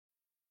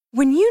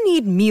When you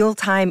need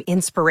mealtime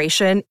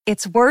inspiration,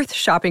 it's worth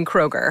shopping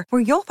Kroger,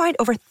 where you'll find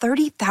over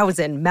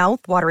 30,000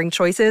 mouth-watering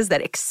choices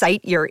that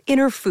excite your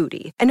inner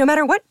foodie. And no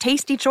matter what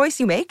tasty choice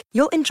you make,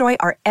 you'll enjoy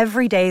our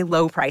everyday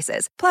low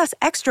prices, plus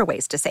extra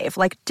ways to save,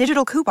 like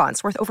digital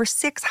coupons worth over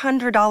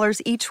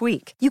 $600 each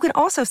week. You can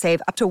also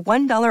save up to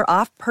 $1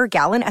 off per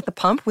gallon at the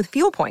pump with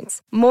fuel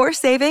points. More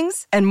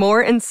savings and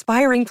more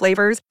inspiring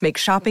flavors make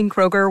shopping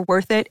Kroger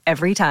worth it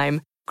every time.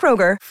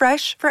 Kroger,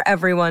 fresh for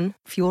everyone.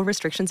 Fuel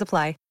restrictions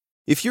apply.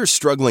 If you're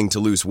struggling to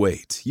lose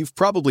weight, you've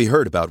probably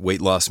heard about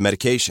weight loss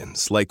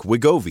medications like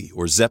Wegovy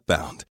or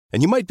Zepbound,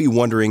 and you might be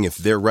wondering if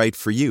they're right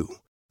for you.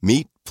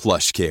 Meet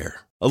PlushCare,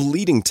 a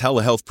leading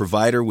telehealth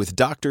provider with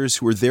doctors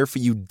who are there for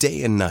you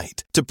day and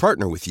night to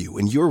partner with you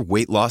in your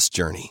weight loss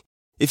journey.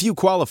 If you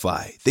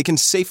qualify, they can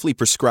safely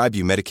prescribe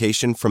you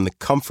medication from the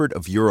comfort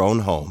of your own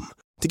home.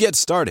 To get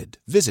started,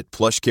 visit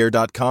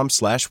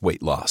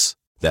plushcare.com/weightloss.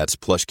 That's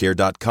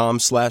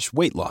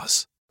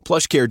plushcare.com/weightloss.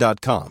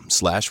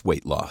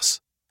 plushcare.com/weightloss.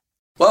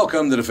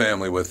 Welcome to the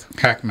family with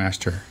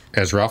Hackmaster,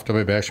 Ezra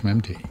W. Basham,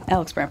 MD.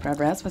 Alex Brandt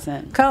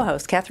Rasmussen.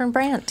 Co-host Catherine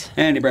Brandt.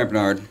 Andy Brandt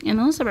Bernard. And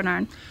Melissa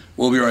Bernard.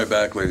 We'll be right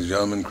back, ladies and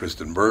gentlemen.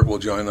 Kristen Burt will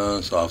join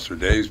us. Officer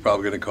Dave's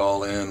probably going to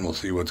call in. We'll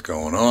see what's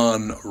going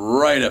on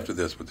right after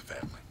this with the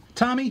family.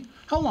 Tommy,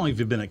 how long have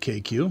you been at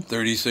KQ?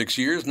 36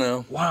 years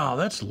now. Wow,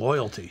 that's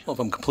loyalty. Well, if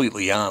I'm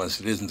completely honest,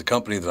 it isn't the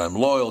company that I'm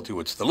loyal to,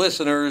 it's the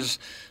listeners.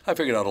 I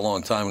figured out a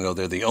long time ago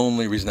they're the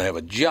only reason I have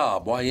a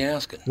job. Why are you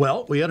asking?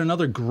 Well, we had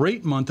another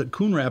great month at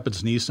Coon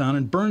Rapids Nissan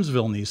and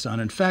Burnsville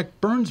Nissan. In fact,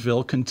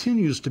 Burnsville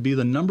continues to be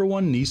the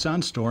 #1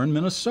 Nissan store in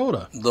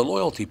Minnesota. The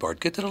loyalty part.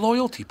 Get to the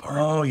loyalty part.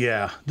 Oh,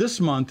 yeah. This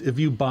month, if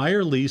you buy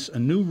or lease a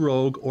new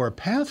Rogue or a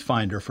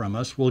Pathfinder from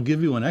us, we'll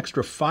give you an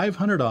extra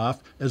 $500 off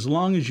as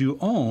long as you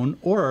own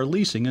or are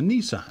leasing a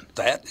Nissan.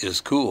 That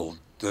is cool.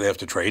 Do they have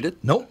to trade it?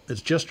 Nope,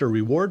 it's just a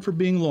reward for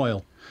being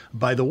loyal.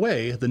 By the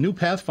way, the new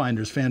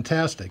Pathfinder's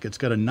fantastic. It's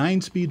got a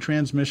 9-speed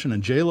transmission,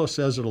 and JLo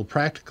says it'll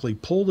practically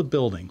pull the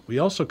building. We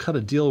also cut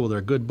a deal with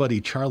our good buddy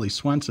Charlie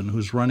Swenson,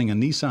 who's running a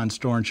Nissan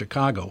store in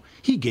Chicago.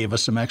 He gave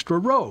us some extra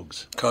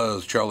Rogues.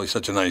 Because Charlie's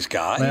such a nice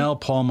guy? Well,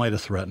 Paul might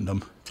have threatened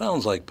him.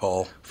 Sounds like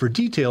Paul. For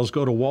details,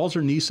 go to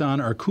Walser Nissan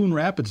or Coon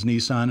Rapids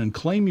Nissan and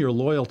claim your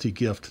loyalty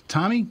gift.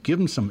 Tommy, give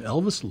him some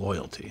Elvis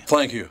loyalty.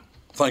 Thank you.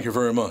 Thank you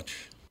very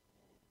much.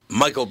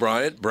 Michael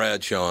Bryant,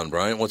 Bradshaw and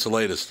Bryant, what's the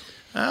latest?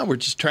 We're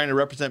just trying to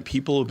represent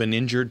people who've been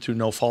injured through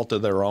no fault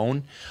of their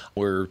own.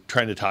 We're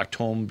trying to talk to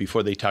them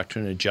before they talk to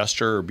an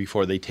adjuster or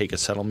before they take a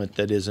settlement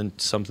that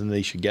isn't something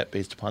they should get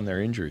based upon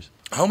their injuries.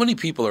 How many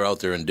people are out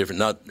there in different,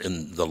 not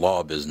in the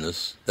law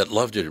business, that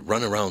love to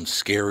run around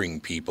scaring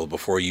people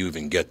before you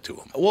even get to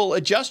them? Well,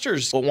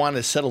 adjusters want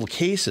to settle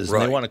cases and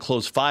Right. they want to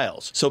close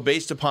files. So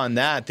based upon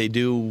that, they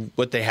do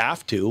what they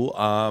have to.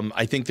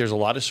 I think there's a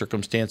lot of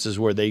circumstances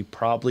where they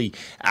probably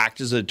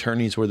act as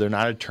attorneys where they're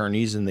not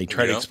attorneys and they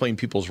try to explain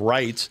people's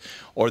rights,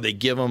 or they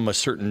give them a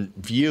certain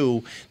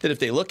view that if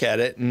they look at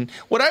it. And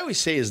what I always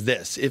say is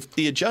this: if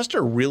the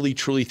adjuster really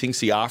truly thinks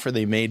the offer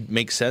they made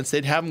makes sense,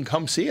 they'd have them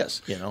come see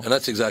us. And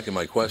that's exactly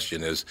my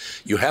question is,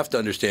 you have to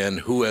understand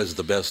who has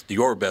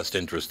your best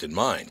interest in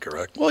mind,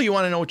 correct? Well, you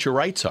want to know what your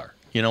rights are.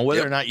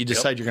 Whether or not you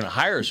decide you're going to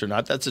hire us or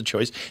not, that's a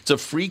choice. It's a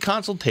free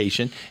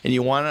consultation, and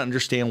you want to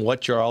understand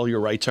what all your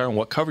rights are and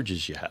what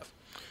coverages you have.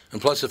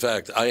 And plus the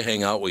fact I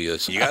hang out with you,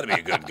 so you got to be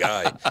a good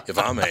guy if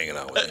I'm hanging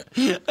out with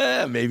you.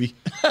 Maybe.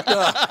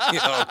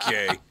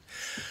 Okay.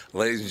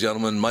 Ladies and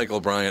gentlemen, Michael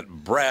Bryant,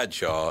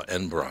 Bradshaw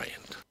and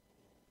Bryant.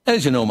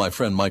 As you know, my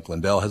friend Mike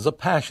Lindell has a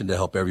passion to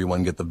help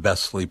everyone get the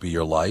best sleep of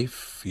your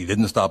life. He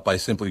didn't stop by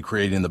simply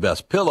creating the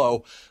best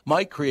pillow.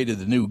 Mike created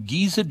the new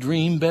Giza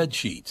Dream bed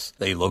sheets.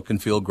 They look and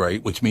feel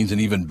great, which means an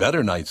even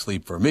better night's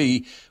sleep for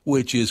me,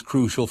 which is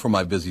crucial for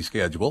my busy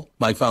schedule.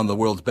 Mike found the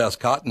world's best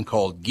cotton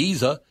called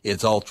Giza.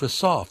 It's ultra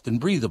soft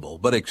and breathable,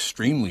 but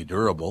extremely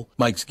durable.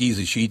 Mike's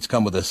Giza sheets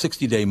come with a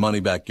 60-day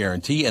money-back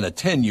guarantee and a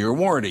 10-year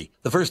warranty.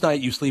 The first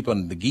night you sleep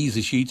on the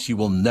Giza sheets, you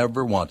will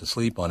never want to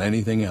sleep on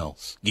anything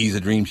else. Giza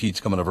Dream sheets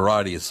come in a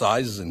variety of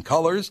sizes and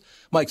colors.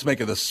 Mike's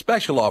making a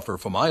special offer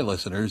for my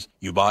listeners.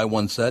 You buy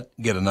one set,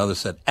 get another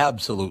set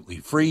absolutely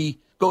free.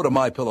 Go to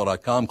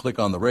MyPillow.com, click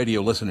on the Radio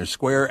Listener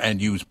Square,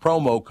 and use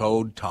promo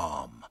code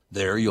TOM.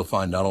 There you'll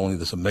find not only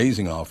this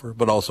amazing offer,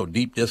 but also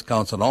deep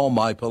discounts on all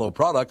MyPillow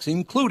products,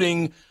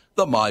 including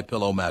the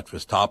MyPillow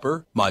mattress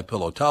topper,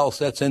 MyPillow towel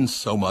sets, and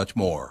so much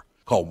more.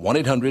 Call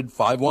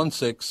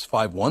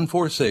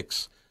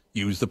 1-800-516-5146.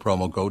 Use the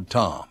promo code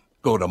TOM.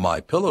 Go to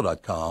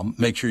MyPillow.com.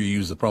 Make sure you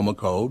use the promo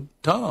code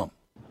TOM.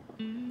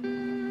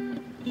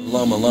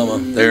 Llama.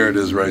 There it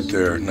is right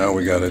there. Now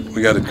we got it.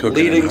 We got it cooking.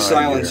 Leading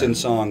silence in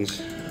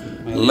songs.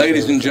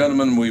 Ladies and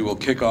gentlemen, we will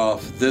kick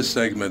off this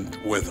segment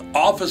with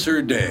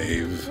Officer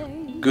Dave.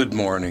 Good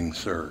morning,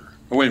 sir.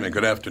 Oh, wait a minute.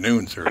 Good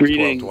afternoon, sir.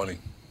 Greetings. It's 12:20.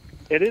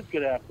 It is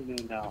good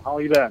afternoon now. How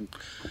you been?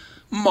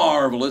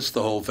 Marvelous.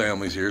 The whole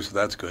family's here, so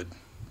that's good.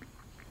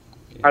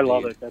 Indeed. I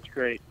love it. That's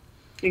great.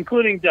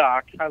 Including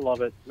Doc. I love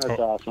it. That's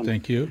awesome.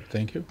 Thank you.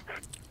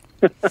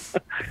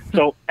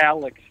 So,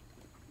 Alex,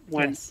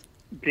 when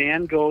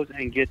Dan goes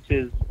and gets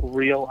his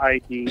real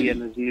ID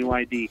and his new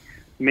ID,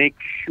 make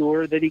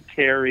sure that he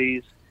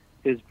carries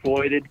his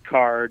voided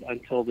card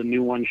until the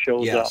new one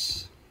shows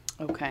Yes.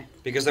 Okay.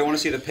 Because they want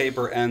to see the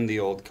paper and the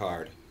old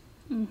card.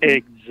 up.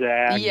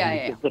 Exactly.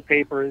 Yeah. Because the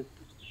paper is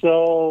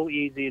so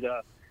easy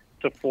to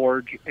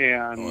forge,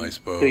 and I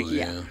suppose, they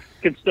yeah.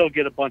 can still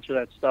get a bunch of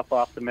that stuff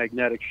off the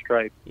magnetic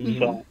stripe.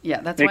 So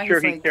Yeah, that's make why sure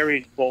he's he like,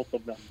 carries both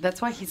of them.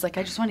 that's why he's like,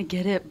 I just want to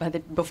get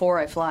it before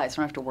I fly, so I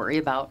don't have to worry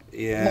about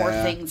Yeah. more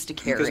things to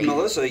carry. Because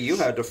Melissa, you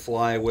had to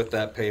fly with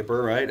that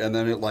paper, right? And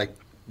then it like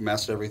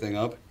messed everything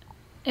up.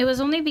 It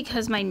was only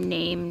because my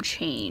name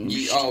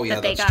changed. Oh, yeah,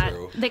 that they that's got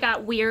true. they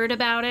got weird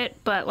about it,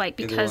 but like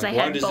And they're because like, I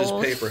why had does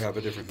both, this paper have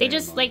a different they name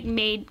just on like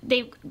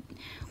it?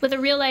 with a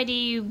real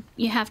ID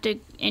you have to,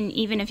 and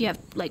even if you have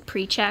like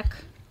pre-check,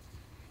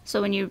 so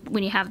when you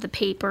have the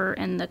paper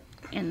and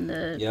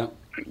the Yeah.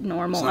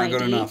 normal It's not ID,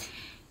 good enough.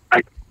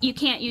 you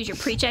can't use your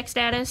pre-check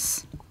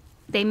status.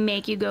 They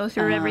make you go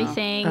through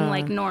everything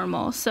like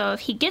normal. So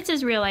if he gets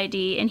his real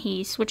ID and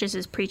he switches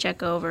his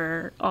pre-check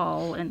over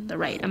all in the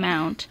right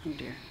amount,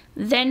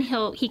 then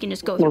he can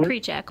just go through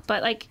pre-check.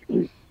 But like,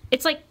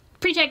 it's like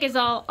pre-check is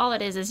all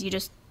it is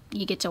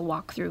you get to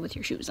walk through with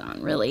your shoes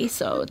on, really.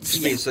 So it's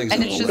These things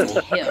and are it's little.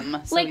 just him.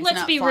 So Like, he's let's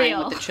not be flying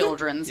real. with the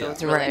children, so Yeah.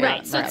 it's really right.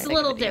 not So it's that a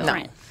little big deal.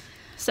 different.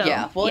 So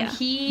Yeah. Well, yeah. and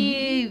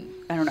he,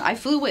 I don't know. I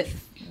flew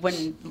with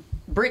when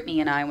Brittany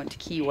and I went to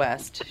Key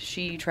West.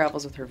 She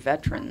travels with her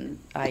veteran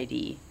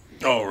ID,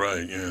 Oh,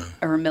 right, yeah.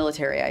 or her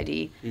military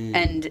ID,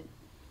 and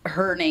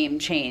her name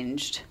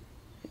changed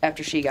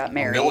after she got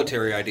married.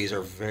 Military IDs are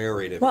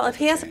very difficult. Well, if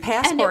he has a And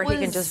passport, it he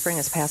can was- just bring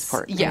his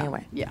passport Yeah,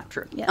 anyway. yeah,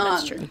 true. Yeah,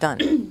 that's true.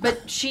 Done.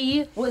 But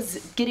she was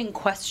getting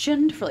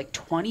questioned for like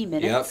 20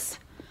 minutes.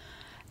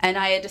 And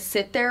I had to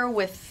sit there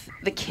with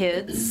the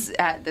kids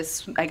at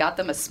this. I got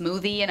them a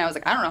smoothie, and I was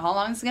like, I don't know how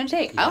long it's going to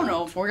take. I don't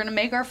know if we're going to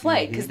make our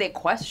flight, because they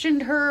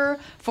questioned her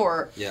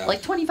for Yeah.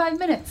 like 25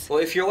 minutes. Well,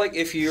 if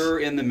you're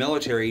in the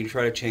military, you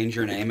try to change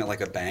your name at like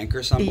a bank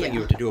or something, Yeah. you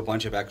have to do a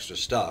bunch of extra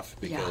stuff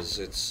because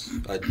it's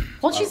a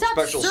Well, she's not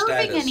special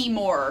serving status.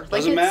 anymore.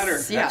 Doesn't matter.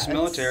 Yeah,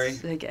 Ex-military.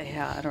 it's like,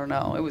 yeah, I don't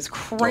know. It was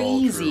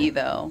crazy,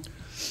 though.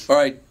 All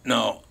right,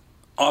 now,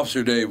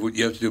 Officer Dave,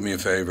 you have to do me a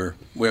favor.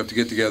 We have to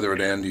get together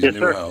at Andy's Yes, new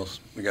sir. house.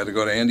 We got to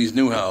go to Andy's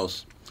new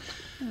house.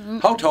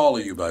 How tall are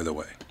you, by the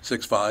way?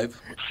 6'5"?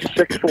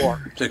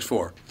 6'4".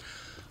 6'4".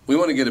 We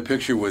want to get a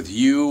picture with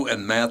you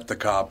and Matt the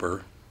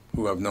Copper,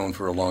 who I've known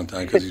for a long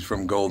time because he's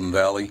from Golden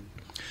Valley.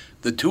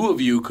 The two of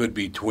you could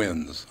be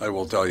twins, I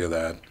will tell you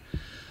that.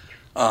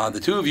 The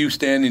two of you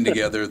standing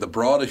together, the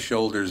broadest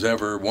shoulders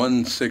ever,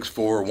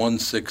 1'6'4",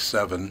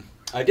 1'6'7".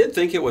 I did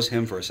think it was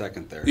him for a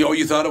second there. Oh,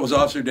 you thought it was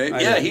Officer Dave? I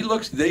Yeah,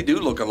 did. they do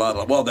look a lot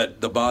like, well,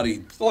 the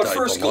body Well, at type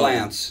first alone.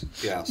 glance,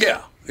 yes.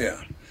 Yeah.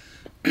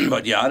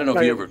 But yeah, I don't know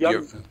if you ever.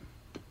 Young-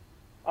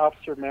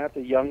 Officer Matt,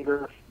 the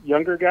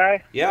younger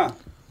guy. Yeah.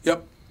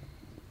 Yep.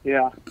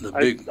 Yeah, The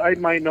big- I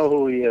might know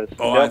who he is.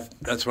 Oh, Yep.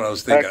 that's what I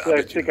was thinking. Actually, I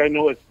bet you think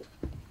know.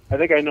 I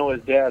think I know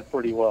his dad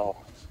pretty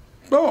well.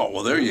 Oh,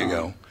 well, there you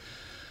go.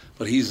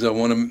 But he's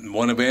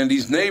one of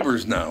Andy's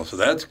neighbors now, so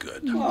that's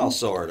good. Well,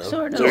 sort of.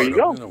 Sort of. There you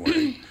go. In a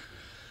way.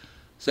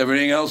 Is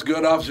everything else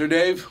good, Officer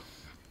Dave?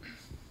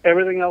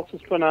 Everything else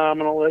is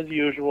phenomenal as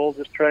usual.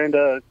 Just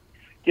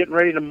getting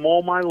ready to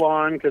mow my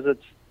lawn because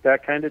it's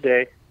that kind of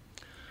day.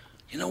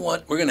 You know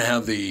what? We're going to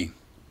have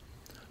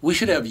we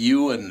should have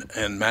you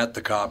and Matt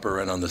the Copper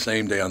in on the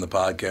same day on the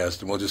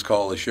podcast, and we'll just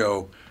call the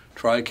show,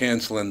 Try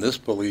Canceling This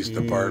Police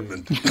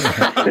Department.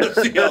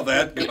 See how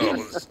that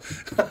goes.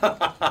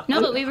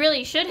 No, but we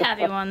really should have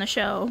you on the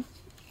show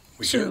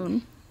We soon.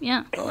 should.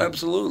 Yeah. Oh,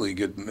 absolutely.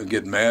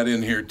 Get Matt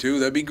in here, too.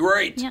 That'd be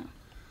great. Yeah.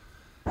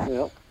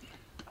 Yep.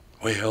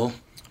 Well,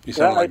 you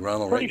sound like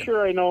Ronald pretty Reagan.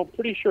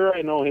 sure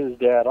I know his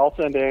dad. I'll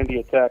send Andy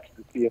a text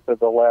to see if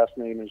the last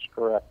name is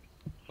correct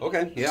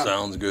Okay, yeah.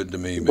 Sounds good to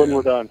me, when man.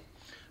 we're done.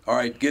 All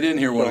right, get in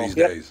here one of these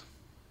Yep. days.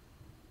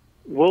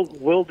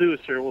 We'll do,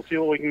 sir. We'll see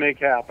what we can make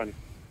happen.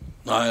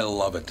 I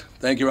love it.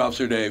 Thank you,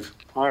 Officer Dave.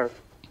 All right.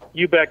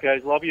 You bet,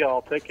 guys. Love you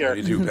all. Take care.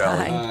 You too, pal.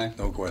 Bye.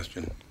 No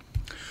question.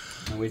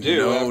 And we do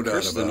No have doubt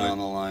Kristen about it. on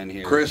the line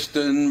here.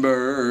 Kristen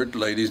Bird,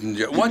 ladies and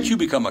gentlemen. Why don't you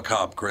become a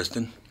cop,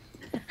 Kristen?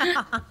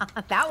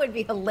 That would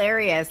be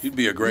hilarious. You'd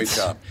be a great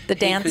cop. The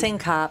dancing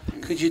cop.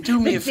 Could you do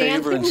me a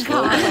favor and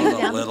slow down a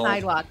down the little?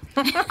 sidewalk.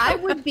 I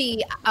would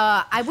be.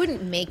 I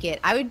wouldn't make it.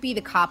 I would be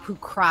the cop who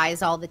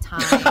cries all the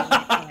time.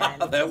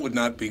 And That would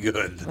not be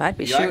good. I'd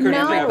be Yeah, I shooting could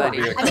never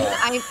everybody. be a I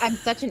mean, cop. I'm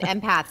such an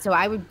empath, so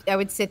I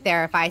would sit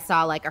there if I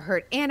saw like a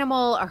hurt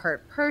animal, a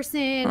hurt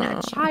person,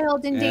 a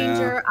child in Yeah.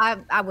 danger.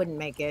 I wouldn't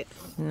make it.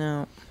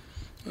 No.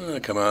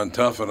 Come on,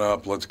 toughen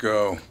up. Let's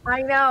go.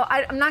 I know.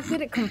 I'm not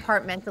good at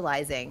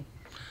compartmentalizing.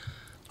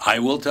 I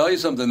will tell you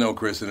something, though,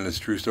 Kristen, and it's a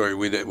true story.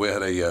 We had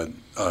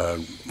a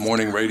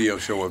morning radio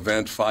show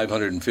event,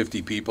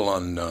 550 people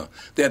on.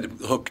 They had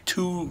to hook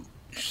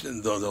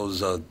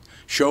those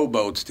show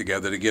boats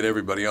together to get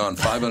everybody on.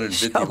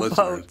 550 listeners,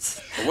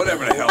 Showboats. or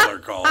whatever the hell they're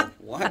called.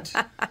 What?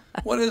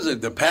 What is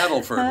it? The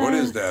Paddleford. What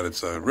is that?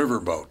 It's a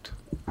riverboat.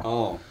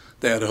 Oh.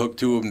 They had to hook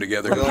two of them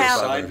together.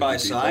 Side by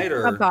side,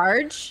 or a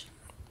barge?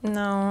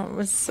 No, it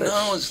was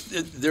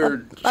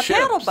they're a ships.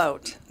 paddle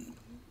boat.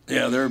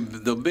 Yeah, they're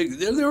the big.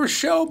 They were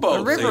show boats.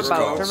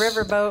 The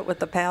river boat with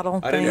the paddle.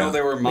 I didn't know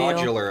they were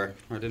modular.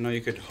 I didn't know you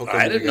could hook them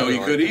I didn't know you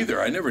together could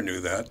either. I never knew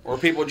that. Or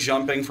people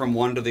jumping from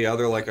one to the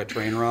other like a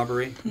train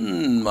robbery.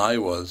 I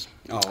was.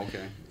 Oh,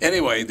 okay.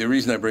 Anyway, the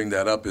reason I bring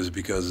that up is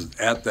because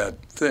at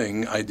that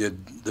thing, I did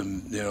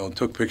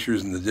took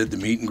pictures and did the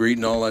meet and greet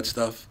and all that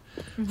stuff.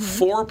 Mm-hmm.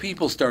 4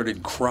 people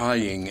started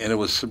crying, and it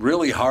was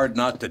really hard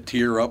not to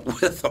tear up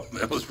with them.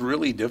 It was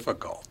really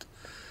difficult.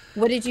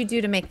 What did you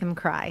do to make them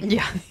cry?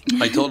 Yeah.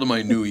 I told them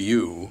I knew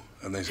you,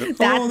 and they said,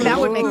 that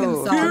would make them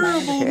so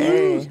terrible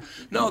news.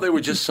 No, they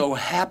were just so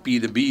happy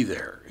to be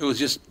there. It was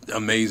just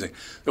amazing.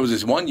 There was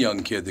this one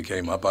young kid that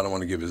came up. I don't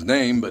want to give his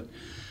name, but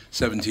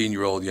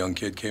 17-year-old young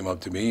kid came up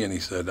to me, and he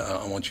said,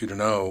 I want you to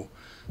know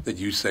that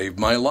you saved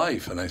my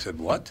life. And I said,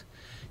 what?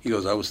 He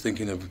goes, I was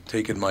thinking of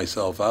taking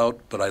myself out,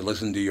 but I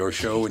listened to your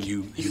show, and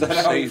you Is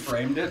that how he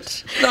framed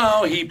it?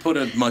 No, he put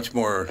it much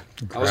more.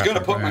 I was going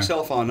to put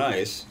myself on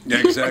ice. Yeah,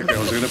 exactly. I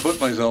was going to put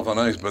myself on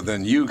ice, but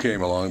then you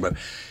came along. But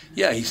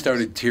yeah, he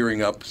started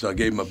tearing up, so I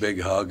gave him a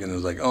big hug, and it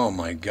was like, oh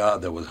my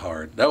God, that was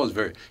hard.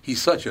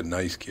 He's such a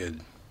nice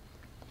kid.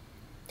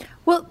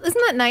 Well,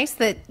 isn't that nice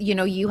that,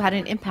 you had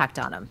an impact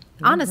on him?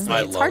 Honestly,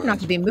 it's hard not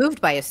to be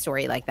moved by a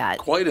story like that.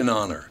 Quite an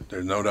honor.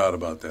 There's no doubt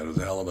about that. It was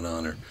a hell of an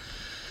honor.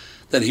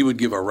 That he would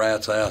give a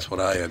rat's ass what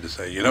I had to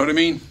say. You know what I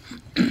mean?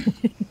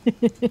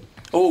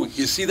 Oh,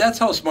 you see, that's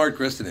how smart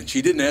Kristen is.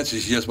 She didn't answer.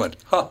 She just went,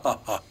 ha, ha,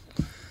 ha.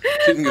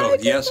 She didn't go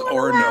yes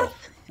or no.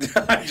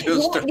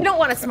 You don't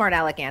want a smart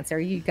aleck answer.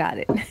 You got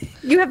it.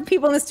 You have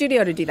people in the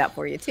studio to do that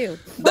for you, too.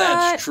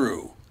 That's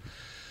true.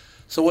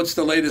 So what's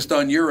the latest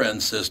on your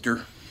end,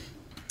 sister?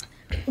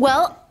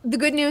 Well, the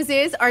good news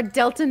is our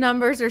Delta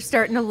numbers are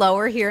starting to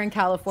lower here in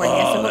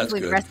California. So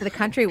hopefully the rest of the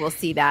country will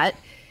see that.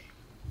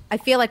 I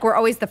feel like we're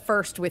always the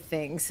first with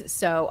things.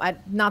 So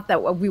not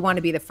that we want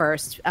to be the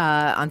first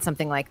on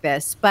something like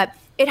this, but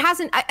it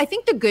hasn't. I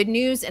think the good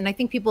news, and I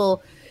think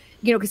people,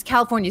 because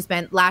California's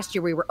been, last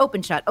year we were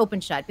open, shut,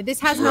 but this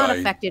has not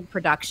affected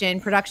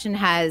production. Production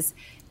has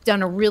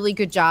done a really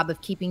good job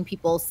of keeping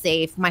people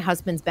safe. My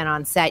husband's been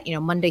on set,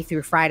 Monday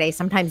through Friday,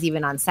 sometimes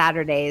even on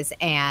Saturdays,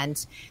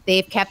 and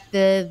they've kept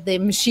the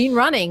machine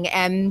running.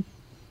 And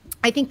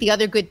I think the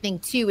other good thing,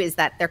 too, is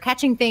that they're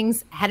catching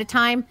things ahead of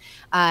time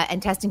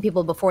and testing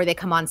people before they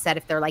come on set.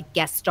 If they're like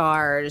guest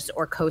stars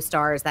or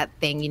co-stars, that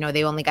thing,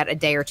 they only got a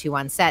day or two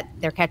on set.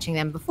 They're catching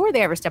them before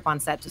they ever step on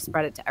set to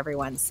spread it to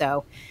everyone.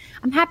 So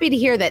I'm happy to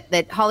hear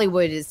that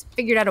Hollywood has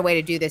figured out a way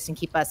to do this and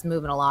keep us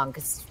moving along,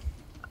 because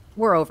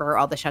we're over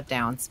all the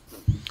shutdowns.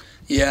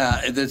 Yeah,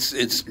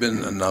 it's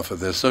been enough of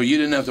this. So you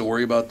didn't have to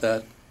worry about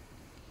that?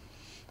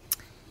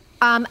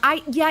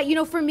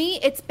 For me,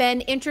 it's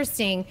been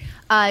interesting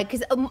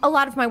because a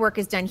lot of my work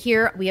is done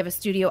here. We have a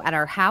studio at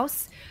our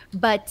house,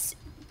 but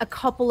a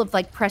couple of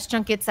press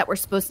junkets that were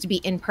supposed to be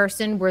in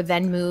person were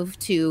then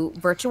moved to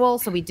virtual.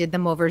 So we did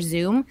them over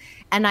Zoom.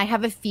 And I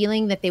have a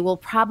feeling that they will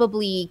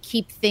probably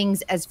keep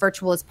things as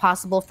virtual as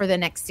possible for the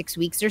next 6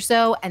 weeks or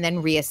so and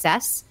then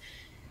reassess.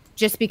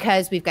 Just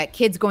because we've got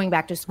kids going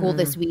back to school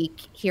this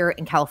week here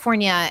in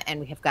California, and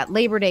we have got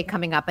Labor Day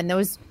coming up, and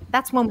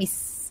that's when we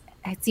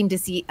seem to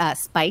see a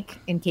spike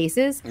in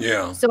cases.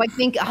 Yeah. So I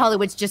think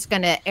Hollywood's just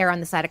going to err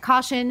on the side of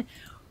caution.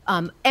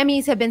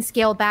 Emmys have been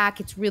scaled back.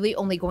 It's really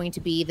only going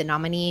to be the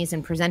nominees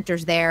and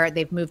presenters there.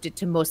 They've moved it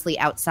to mostly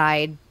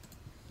outside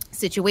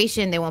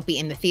situation. They won't be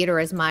in the theater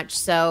as much.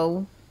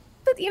 So,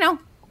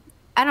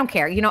 I don't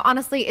care.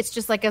 Honestly, it's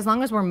just as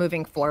long as we're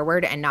moving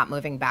forward and not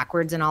moving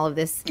backwards in all of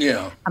this,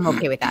 I'm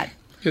okay with that.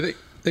 Yeah,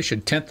 they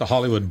should tent the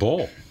Hollywood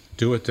Bowl.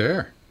 Do it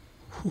there.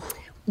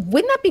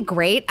 Wouldn't that be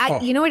great?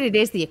 You know what it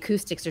is? The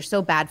acoustics are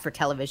so bad for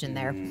television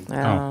there.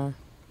 Oh.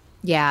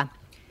 Yeah.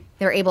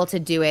 They're able to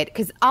do it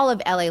because all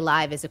of LA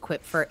Live is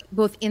equipped for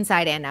both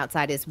inside and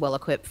outside is well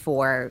equipped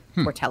for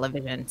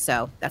television.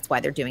 So that's why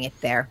they're doing it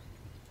there.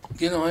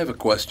 I have a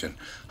question.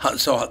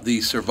 So the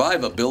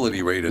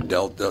survivability rate of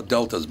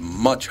Delta is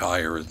much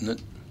higher, isn't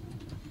it?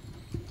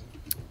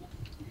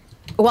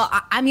 Well,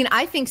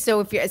 I think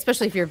so.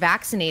 Especially if you're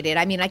vaccinated.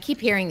 I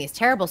keep hearing these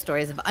terrible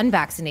stories of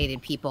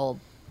unvaccinated people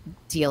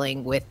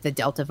dealing with the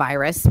Delta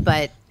virus,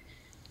 and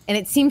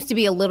it seems to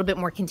be a little bit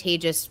more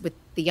contagious with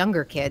the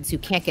younger kids who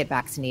can't get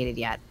vaccinated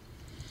yet.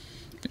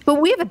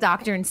 But we have a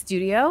doctor in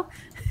studio.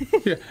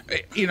 Yeah,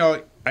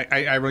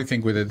 I really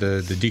think with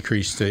the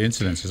decreased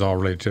incidence is all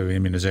related to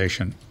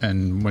immunization,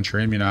 and once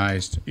you're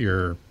immunized,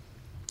 you're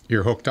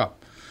hooked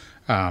up,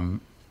 and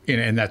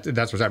that's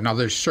what's happening. Now,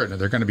 there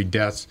are going to be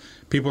deaths.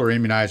 People who are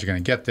immunized are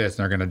going to get this, and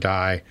they're going to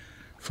die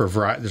for a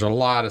variety. There's a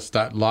lot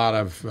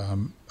of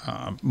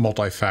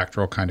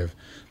multifactorial kind of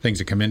things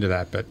that come into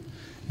that. But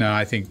now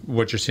I think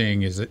what you're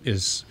seeing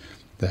is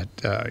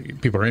that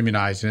people are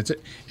immunized,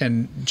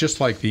 and just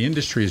like the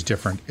industry is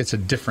different, it's a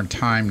different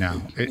time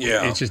now.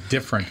 It's just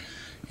different.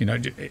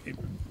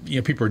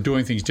 people are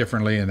doing things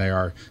differently, and they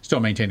are still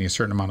maintaining a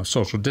certain amount of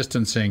social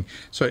distancing.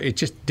 So it's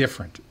just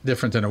different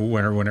than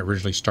when it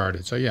originally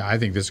started. So yeah, I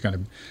think it's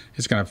going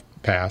to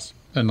pass.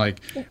 And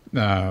like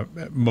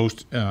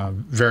most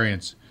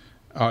variants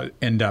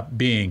end up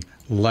being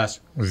less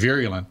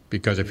virulent,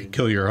 because if you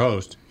kill your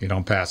host, you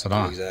don't pass it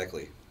on.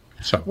 Exactly.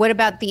 So what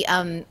about the,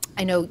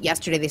 I know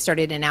yesterday they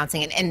started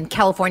announcing, and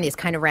California is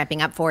kind of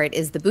ramping up for it,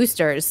 is the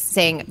boosters,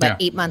 saying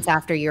about 8 months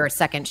after your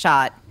second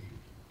shot,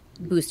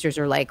 boosters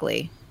are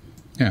likely.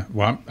 Yeah,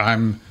 well, I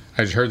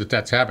just heard that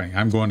that's happening.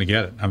 I'm going to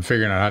get it. I'm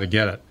figuring out how to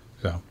get it.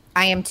 So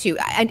I am too.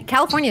 And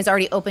California has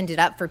already opened it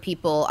up for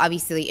people,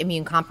 obviously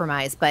immune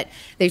compromised, but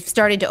they've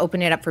started to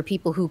open it up for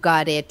people who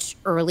got it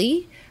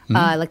early,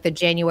 like the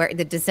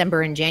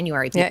December and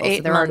January people. Yeah, 8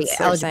 so they're months,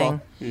 already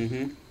eligible.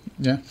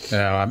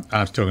 Yeah,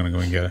 I'm still going to go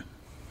and get it.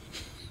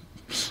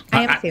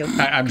 I am too.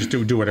 I'm just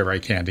do whatever I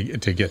can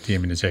to get the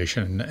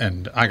immunization,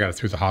 and I got it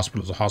through the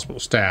hospital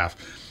staff,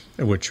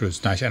 which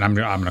was nice. And I'm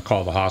going to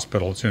call the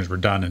hospital as soon as we're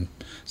done and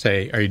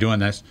say, "Are you doing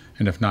this?"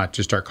 And if not,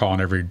 just start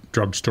calling every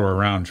drugstore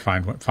around,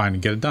 find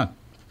and get it done,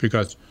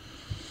 because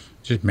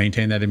just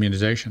maintain that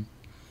immunization.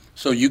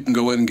 So you can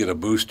go in and get a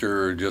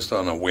booster just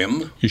on a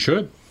whim? You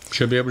should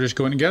be able to just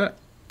go in and get it.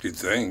 You'd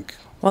think.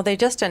 Well, they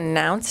just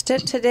announced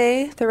it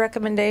today, the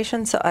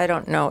recommendation, so I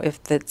don't know if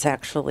it's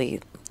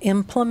actually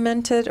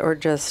implemented or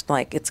just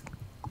like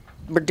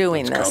we're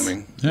doing this.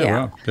 Coming.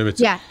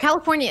 Yeah,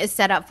 California is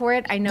set up for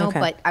it, I know,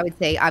 Okay. but I would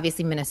say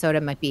obviously Minnesota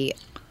might be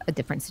a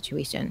different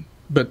situation.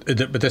 But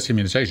this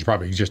immunization is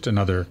probably just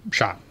another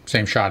shot,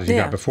 same shot as you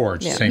got before.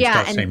 It's the same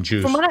stuff, and same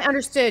juice. From what I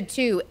understood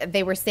too,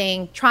 they were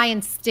saying try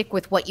and stick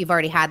with what you've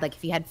already had. Like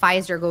if you had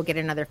Pfizer, go get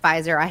another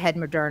Pfizer. I had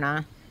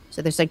Moderna,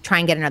 so there's like try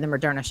and get another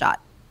Moderna shot.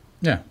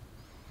 Yeah.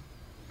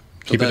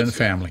 Keep it in the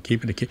family.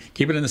 Keep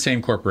it in the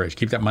same corporation.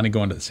 Keep that money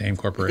going to the same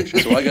corporation.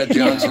 So I got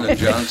Johnson &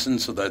 Johnson,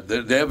 so that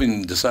they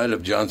haven't decided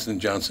if Johnson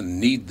 & Johnson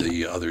need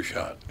the other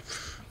shot.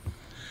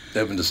 They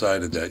haven't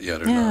decided that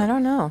yet or not. I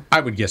don't know. I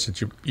would guess that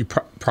you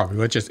probably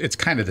would. It's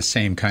kind of the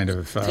same kind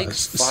of... It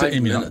takes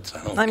 5 minutes.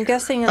 I'm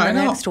guessing in the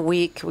next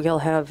week we'll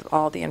have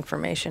all the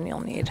information you'll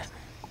need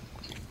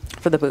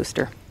for the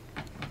booster.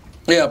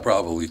 Yeah,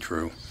 probably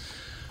true.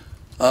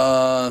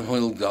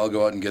 I'll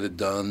go out and get it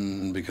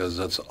done, because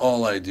that's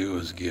all I do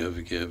is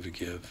give.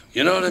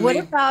 You know what I mean? What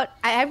about?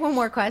 I have one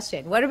more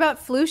question. What about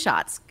flu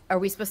shots? Are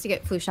we supposed to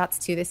get flu shots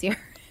too this year?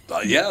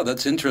 Yeah,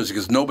 that's interesting,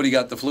 because nobody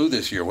got the flu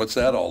this year. What's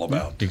that all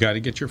about? You got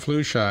to get your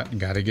flu shot. You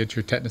got to get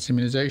your tetanus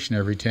immunization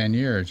every 10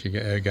 years.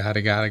 You got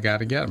to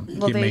get them.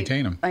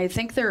 Maintain them. I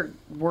think they're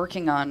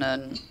working on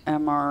an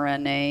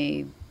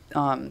mRNA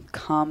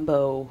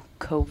combo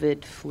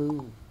COVID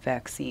flu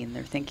vaccine.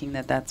 They're thinking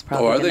that that's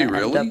probably going to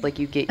end up like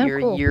you get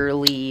your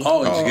yearly.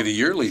 Oh, you get a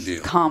yearly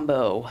deal.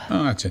 Combo.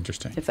 Oh, that's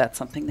interesting. If that's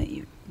something that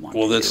you want.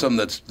 Well, that's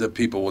something that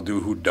people will do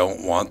who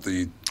don't want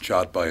the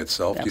shot by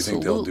itself.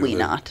 Absolutely. Do you think they'll do that?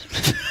 Not.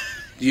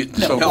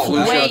 So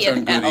flu shots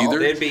aren't good either?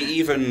 They'd be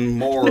even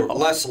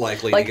less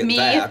likely like to get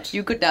that.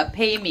 You could not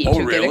pay me Oh,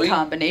 to really? get a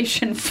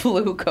combination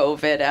flu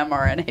COVID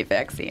mRNA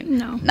vaccine.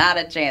 No. Not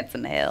a chance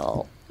in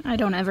hell. I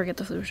don't ever get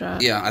the flu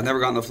shot. Yeah, I've never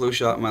gotten the flu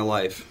shot in my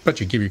life.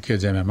 But you give your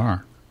kids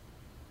MMR.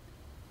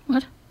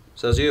 What?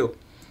 Says you.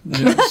 Did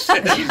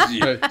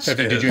you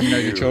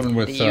immunize your children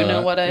with Do you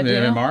know what I do?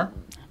 MMR?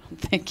 I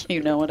think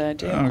you know what I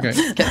do. Okay.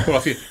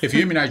 Well, if you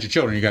immunize your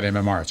children, you got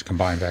MMR. It's a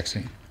combined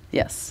vaccine.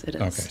 Yes, it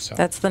is. Okay, so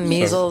That's the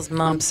measles,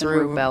 mumps,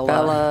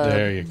 rubella.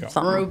 There you go.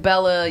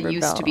 Rubella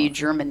used to be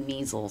German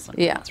measles.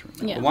 Yeah.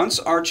 Once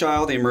our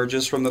child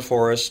emerges from the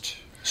forest,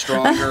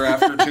 stronger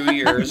after 2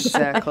 years,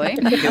 Exactly.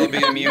 he'll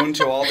be immune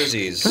to all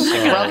disease. So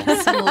Rub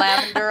some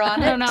lavender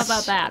on it. I don't know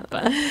about that,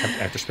 but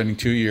After spending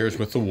 2 years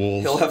with the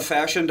wolves. he'll have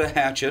fashioned a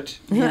hatchet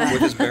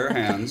with his bare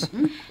hands.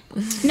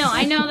 no,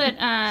 I know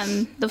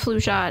that the flu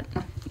shot.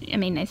 I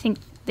mean, I think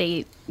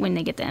when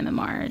they get the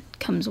MMR, it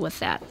comes with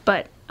that.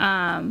 But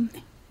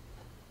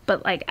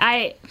like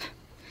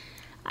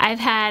I've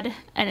had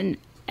an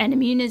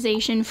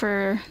immunization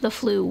for the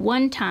flu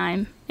one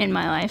time in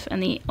my life,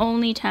 and the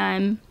only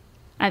time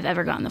I've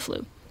ever gotten the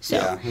flu. So.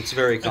 Yeah, it's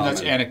very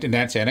common. And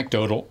that's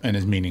anecdotal and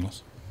is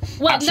meaningless.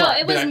 Well, I'm no, sorry,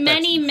 it but was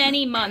that's-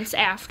 many months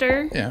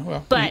after. Yeah,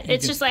 well. But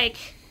it's just like.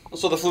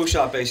 So the flu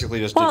shot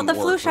basically just Well, didn't the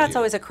work flu for shot's you.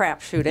 always a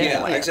crapshoot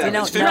anyway. Yeah, exactly. You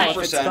don't It's know 50%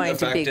 if it's going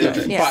to be effective.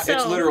 good. Yeah.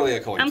 It's literally a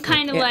coin I'm flip.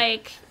 kind of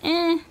like,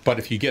 But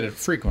if you get it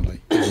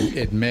frequently,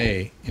 it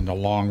may, in the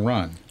long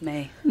run,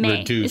 May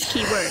is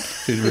key word.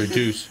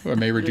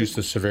 reduce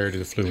the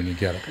severity of the flu when you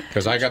get it.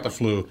 Because I got the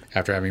flu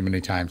after having it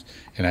many times,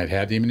 and I'd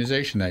had the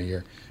immunization that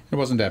year. It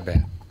wasn't that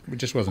bad. It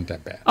just wasn't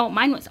that bad. Oh,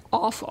 mine was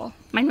awful.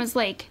 Mine was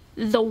like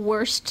the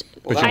worst.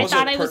 Well, that I was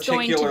thought a I was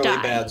going to particularly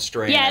die. bad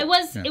strain. Yeah, it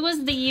was. Yeah. It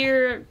was the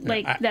year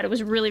that it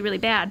was really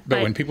bad.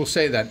 But when people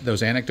say that,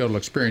 those anecdotal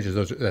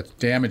experiences, that's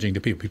damaging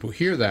to people. People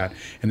hear that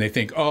and they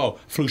think, oh,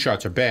 flu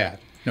shots are bad.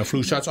 No,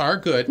 flu shots are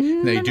good.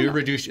 They can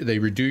reduce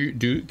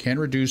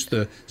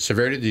the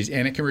severity of the disease,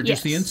 and it can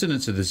reduce the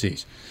incidence of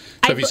disease.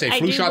 So if you say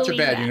flu shots are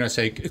bad, you're going to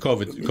say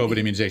COVID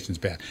immunization is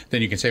bad.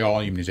 Then you can say all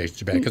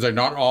immunizations are bad because they're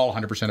not all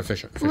 100%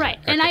 efficient. Right,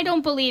 and I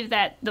don't believe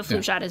that the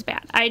flu shot is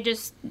bad. I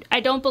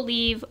don't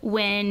believe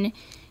when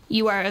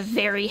you are a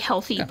very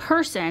healthy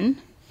person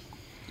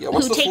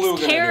who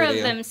takes care of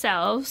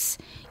themselves,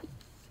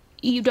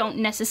 you don't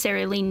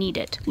necessarily need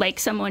it. Like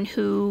someone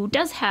who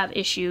does have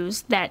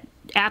issues that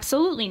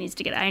absolutely needs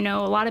to get it. I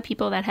know a lot of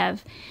people that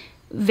have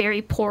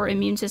very poor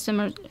immune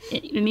systems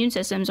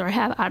or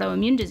have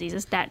autoimmune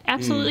diseases that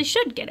absolutely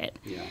should get it.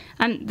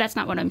 Yeah. That's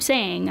not what I'm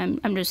saying.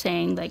 I'm just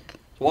saying, like...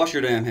 Wash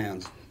your damn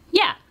hands.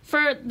 Yeah.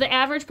 For the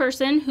average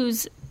person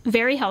who's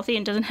very healthy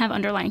and doesn't have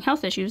underlying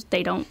health issues,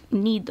 they don't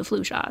need the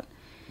flu shot.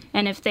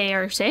 And if they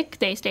are sick,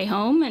 they stay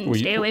home and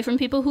stay away from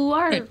people who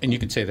are. And you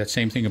can say that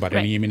same thing about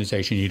any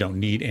immunization. You don't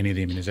need any of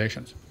the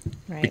immunizations.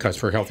 Right. Because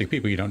for healthy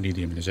people, you don't need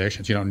the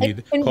immunizations. You don't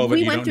need COVID.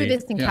 We went through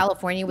this in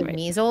California with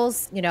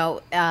measles. You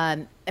know,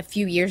 a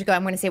few years ago,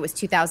 I'm going to say it was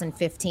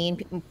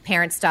 2015,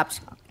 parents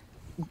stopped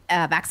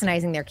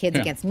vaccinating their kids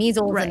against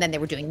measles, and then they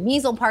were doing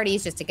measles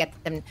parties just to get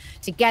them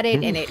to get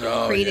it, and it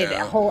created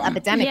a whole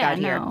epidemic out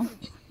here.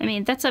 I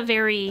mean, that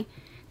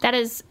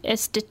is a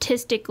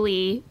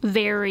statistically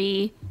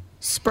very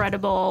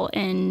spreadable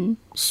and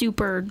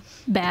super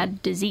bad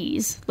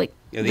disease. Like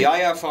the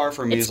IFR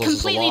for measles is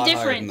completely a lot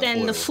different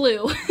than the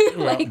flu.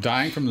 Well,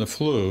 dying from the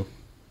flu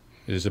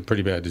is a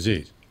pretty bad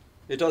disease.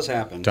 It does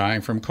happen.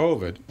 Dying from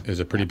COVID is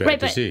a pretty bad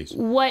disease.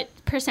 But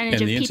what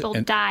percentage of people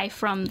die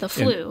from the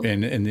flu?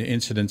 And the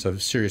incidence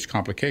of serious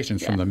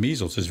complications from the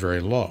measles is very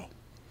low.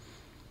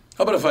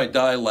 How about if I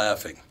die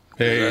laughing?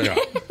 There you go.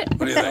 What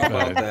do you think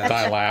about that?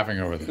 Die laughing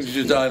over this.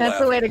 You die That's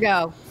laughing. the way to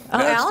go.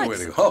 That's Alex. the way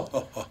to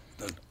go.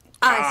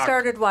 I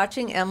started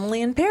watching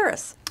Emily in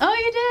Paris. Oh,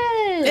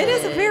 you did. It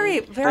is a very,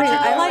 very.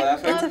 I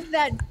love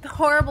that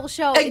horrible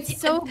show. It's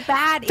so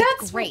bad.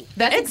 It's great.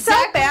 That's It's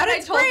exactly so bad, what I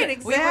it's told great, her.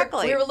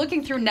 exactly. We were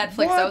looking through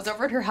Netflix. I was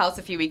over at her house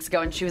a few weeks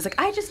ago, and she was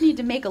like, "I just need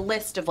to make a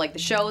list of like the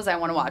shows I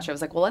want to watch." I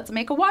was like, "Well, let's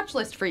make a watch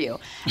list for you."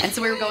 And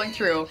so we were going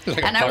through,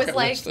 and I was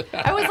like,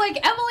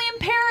 "Emily in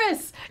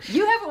Paris,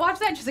 you haven't watched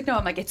that?" And she's like, "No."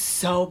 I'm like, "It's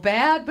so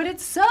bad, but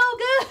it's so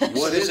good."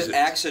 What is it?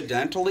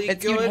 Accidentally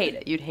good? You'd hate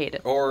it. You'd hate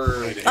it. Or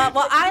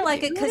well, I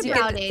like it because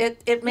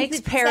it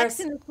makes Paris. Sex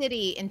in the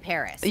City in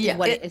Paris. Yeah. Is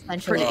what it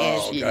essentially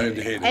is. I hate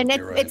it. And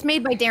You're right. it's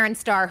made by Darren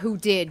Star, who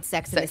did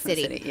Sex in the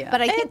City. But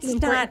I think the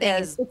important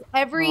thing is it's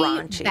every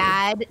raunchy.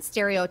 bad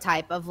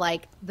stereotype of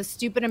like the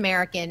stupid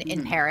American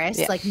in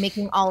Paris, like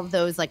making all of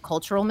those like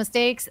cultural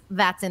mistakes.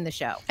 That's in the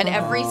show. And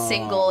every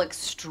single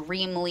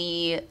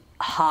extremely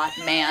hot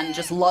man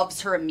just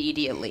loves her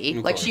immediately.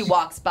 Like she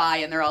walks by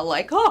and they're all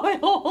like,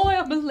 "Oh,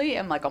 Emily."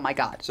 I'm like, "Oh my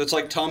God." So it's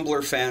like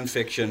Tumblr fan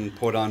fiction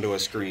put onto a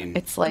screen.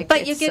 It's like,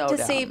 But you get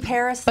to see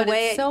Paris the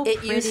way so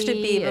it used to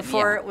be pretty and,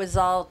 before it was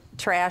all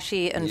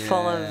trashy and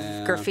full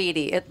of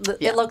graffiti.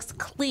 It looks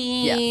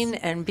clean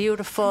and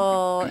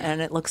beautiful,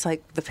 and it looks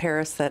like the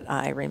Paris that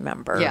I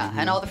remember. Yeah,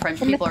 and all the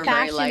French people are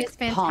very like is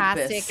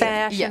fantastic. pompous.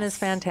 Fashion is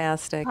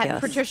fantastic. Had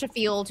Yes. Patricia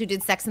Field, who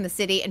did Sex in the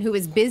City and who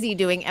is busy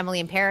doing Emily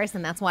in Paris,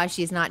 and that's why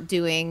she's not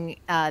doing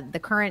the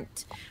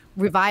current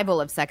revival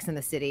of Sex in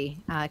the City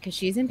because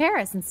she's in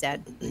Paris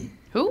instead.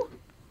 Who?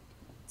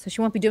 So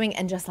she won't be doing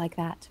And Just Like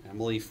That.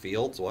 Emily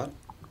Fields, what?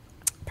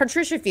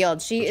 Patricia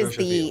Field. She is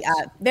the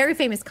very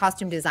famous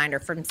costume designer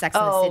from Sex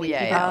and the City. Yeah,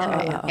 She yeah. did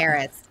Emily in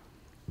Paris.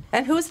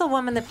 And who's the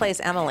woman that plays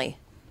Emily?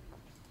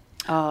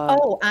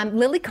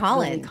 Lily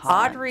Collins.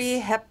 Audrey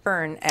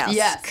Hepburn-esque.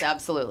 Yes,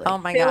 absolutely. Oh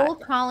my Bill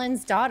God.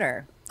 Collins'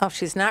 daughter. Oh,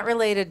 she's not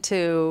related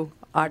to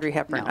Audrey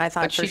Hepburn. I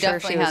thought but for she sure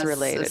definitely she was has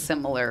related. a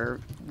similar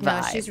vibe.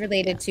 No, she's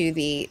related to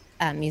the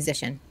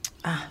musician.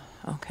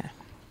 Okay.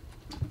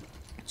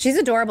 She's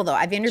adorable, though.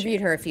 I've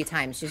interviewed her a few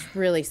times. She's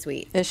really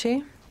sweet. Is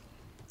she?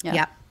 Yeah.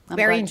 Yep. I'm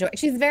Very glad. enjoyable.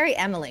 She's very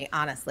Emily,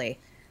 honestly.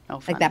 Oh,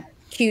 Like fun. that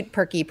cute,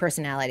 perky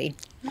personality.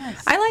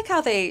 Nice. I like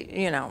how they,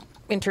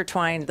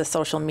 intertwined the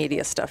social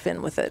media stuff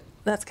in with it.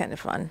 That's kind of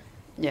fun.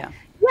 Yeah.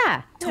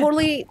 Yeah,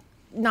 totally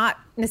not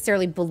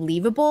necessarily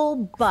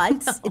believable,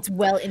 but it's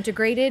well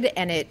integrated,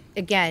 and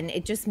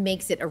it just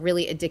makes it a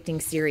really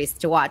addicting series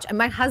to watch. And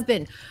my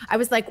husband, I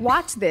was like,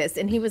 "Watch this,"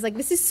 and he was like,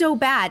 "This is so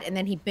bad," and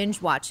then he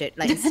binge watched it,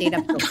 like stayed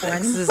up till 4.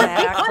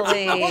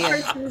 Exactly.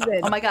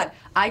 Oh my God.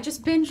 I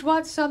just binge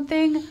watched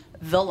something.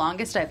 The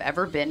longest I've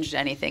ever binged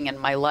anything in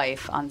my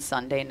life on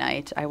Sunday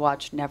night. I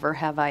watched Never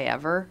Have I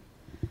Ever.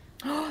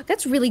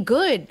 That's really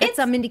good. It's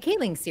a Mindy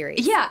Kaling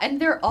series. Yeah, and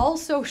they're all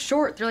so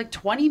short. They're like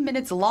 20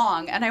 minutes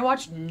long, and I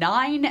watched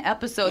 9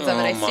 episodes of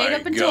it. I stayed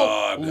up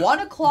until 1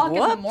 o'clock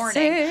in the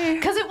morning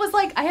because it was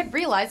like I had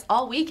realized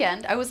all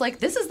weekend. I was like,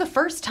 this is the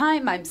first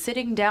time I'm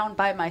sitting down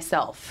by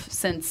myself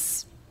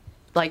since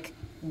like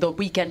the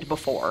weekend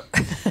before,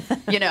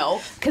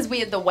 because we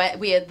had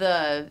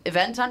the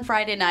event on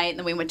Friday night, and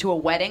then we went to a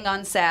wedding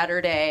on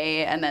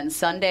Saturday, and then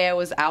Sunday I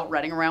was out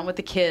running around with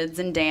the kids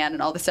and Dan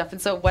and all this stuff.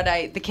 And so when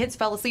the kids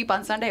fell asleep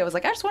on Sunday, I was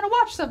like, I just want to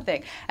watch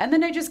something, and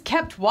then I just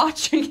kept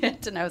watching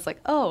it, and I was like,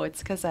 oh, it's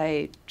because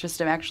I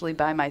just am actually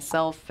by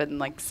myself and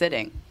like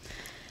sitting,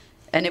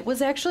 and it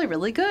was actually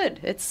really good.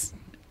 It's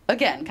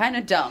again kind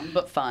of dumb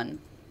but fun.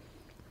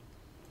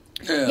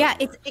 Yeah,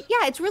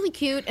 it's really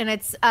cute, and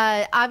it's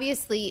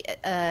obviously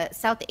a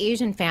South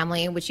Asian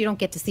family, which you don't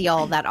get to see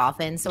all that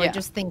often. So I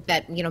just think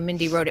that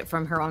Mindy wrote it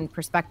from her own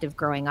perspective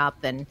growing up,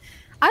 and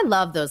I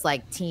love those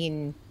like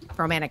teen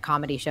romantic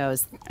comedy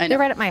shows. They're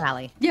right up my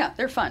alley. Yeah,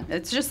 they're fun.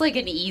 It's just like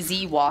an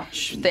easy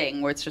watch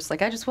thing where it's just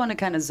like I just want to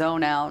kind of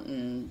zone out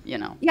and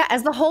Yeah,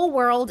 as the whole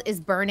world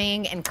is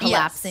burning and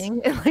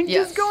collapsing,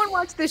 just go and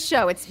watch this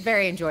show. It's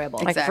very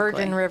enjoyable. Like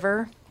Virgin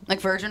River. Like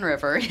Virgin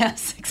River,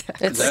 yes,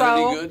 exactly. It's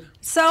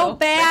so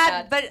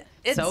bad, but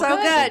it's so good. So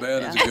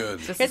bad it's good.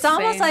 It's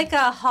almost like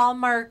a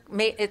Hallmark.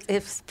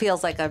 It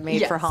feels like a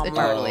made for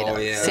Hallmark.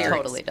 It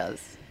totally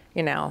does.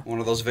 One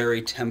of those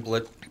very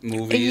template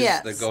movies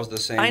that goes the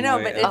same way. I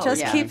know, but it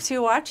just keeps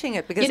you watching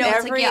it because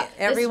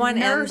everyone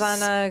ends on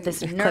a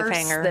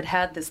cliffhanger. That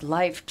had this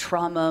life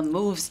trauma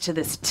moves to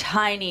this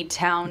tiny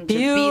town to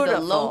be the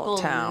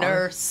local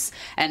nurse,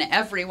 and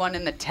everyone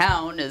in the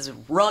town is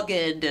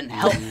rugged and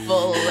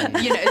helpful, and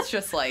it's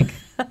just like.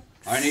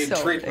 I need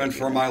treatment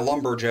for my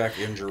lumberjack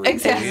injury.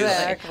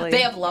 Exactly.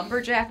 They have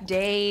lumberjack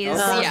days. It's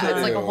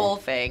like a whole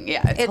thing.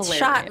 Yeah, it's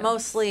shot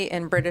mostly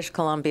in British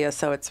Columbia,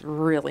 so it's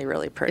really,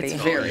 really pretty.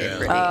 It's very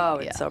pretty. Oh,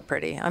 it's so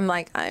pretty. I'm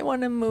like, I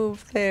want to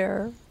move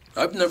there.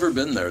 I've never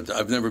been there.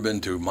 I've never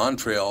been to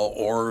Montreal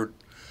or...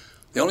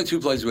 The only two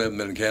places we haven't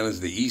been in Canada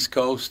is the East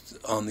Coast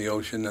on the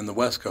ocean and the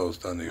West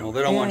Coast on the ocean. Well,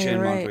 they don't want you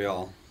in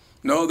Montreal.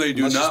 No, they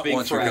do not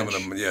want you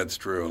coming to... Yeah, it's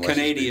true.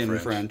 Canadian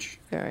French.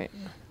 All right.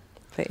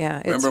 But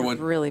yeah, it's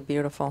really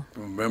beautiful.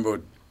 Remember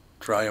what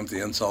Triumph the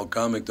Insult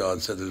Comic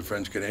Dog said to the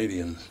French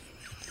Canadians?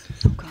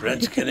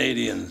 French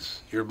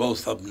Canadians, you're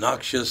both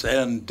obnoxious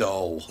and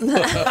dull.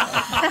 That's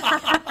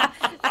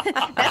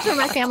where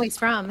my family's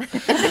from.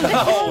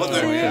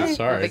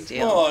 Sorry. Big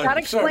deal. That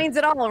explains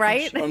it all,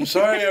 right? I'm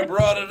sorry I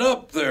brought it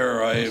up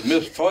there. I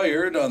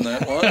misfired on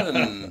that one.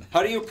 And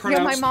how do you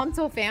pronounce... my mom's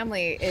whole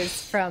family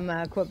is from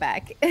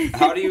Quebec.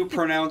 How do you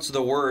pronounce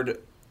the word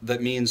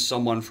that means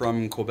someone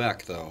from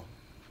Quebec, though?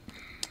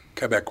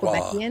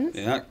 Quebecois. Quebecians?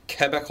 Yeah,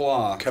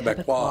 Quebecois.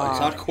 Quebecois. It's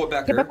not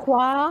Quebecer.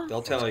 Quebecois?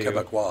 They'll tell you.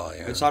 Quebecois,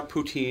 yeah. It's not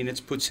poutine, it's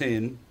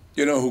poutine.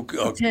 You know who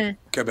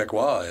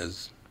Quebecois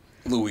is?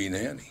 Louis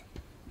Nanny.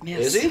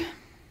 Yes. Is he?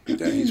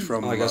 Yeah, he's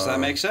from... I guess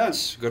that makes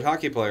sense. Good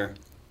hockey player.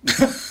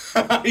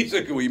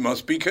 We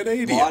must be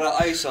Canadian. A lot of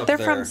ice up there.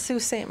 They're from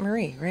Sault Ste.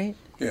 Marie, right?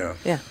 Yeah.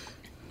 Yeah.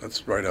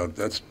 That's right out.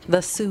 That's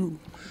the Sioux.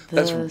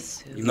 That's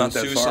not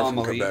that far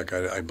from Quebec,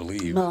 I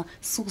believe.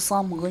 Sault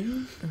Ste.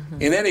 Marie.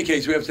 In any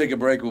case, we have to take a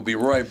break. We'll be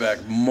right back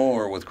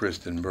more with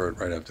Kristen Burt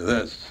right after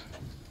this.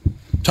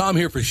 Tom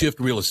here for Shift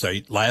Real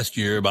Estate. Last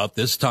year, about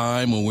this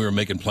time, when we were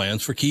making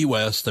plans for Key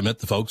West, I met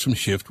the folks from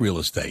Shift Real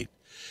Estate.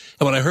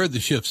 And when I heard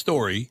the Shift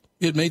story,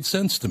 it made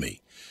sense to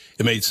me.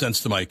 It made sense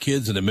to my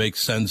kids, and it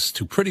makes sense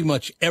to pretty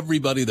much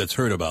everybody that's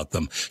heard about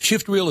them.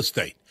 Shift Real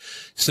Estate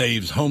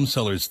saves home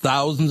sellers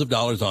thousands of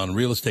dollars on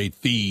real estate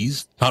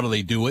fees. How do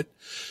they do it?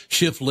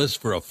 Shift lists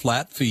for a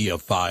flat fee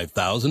of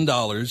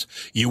 $5,000.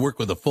 You work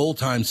with a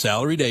full-time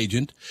salaried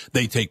agent.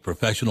 They take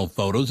professional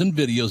photos and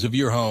videos of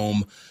your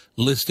home,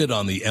 list it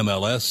on the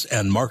MLS,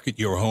 and market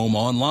your home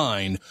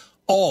online,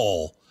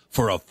 all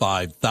for a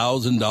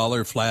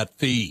 $5,000 flat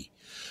fee.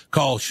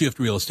 Call Shift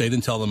Real Estate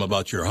and tell them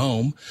about your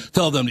home.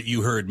 Tell them that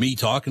you heard me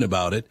talking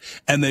about it,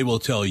 and they will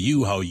tell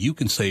you how you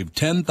can save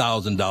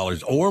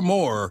 $10,000 or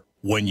more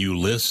when you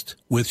list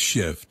with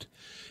Shift.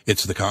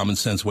 It's the common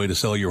sense way to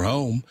sell your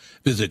home.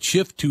 Visit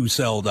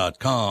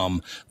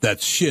shift2sell.com.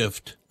 That's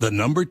shift,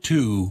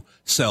 2,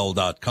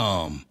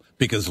 sell.com.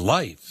 Because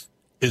life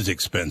is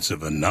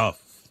expensive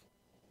enough.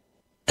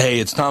 Hey,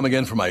 it's Tom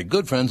again for my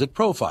good friends at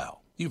Profile.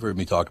 You've heard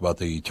me talk about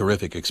the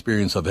terrific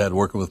experience I've had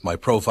working with my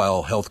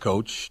Profile health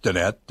coach,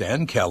 Danette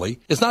Dan Kelly.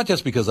 It's not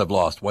just because I've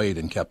lost weight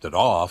and kept it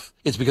off.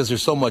 It's because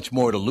there's so much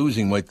more to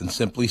losing weight than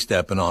simply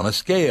stepping on a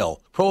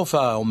scale.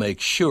 Profile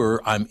makes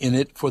sure I'm in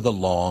it for the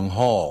long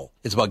haul.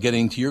 It's about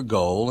getting to your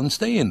goal and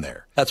staying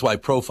there. That's why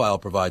Profile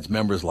provides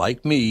members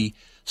like me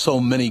so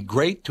many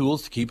great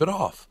tools to keep it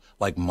off,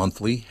 like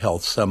monthly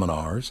health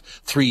seminars,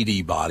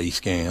 3D body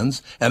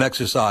scans, an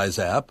exercise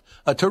app,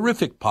 a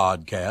terrific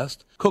podcast,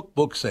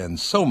 cookbooks, and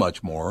so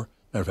much more.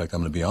 Matter of fact,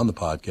 I'm going to be on the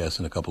podcast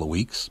in a couple of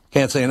weeks.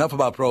 Can't say enough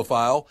about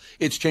Profile.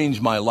 It's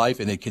changed my life,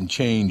 and it can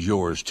change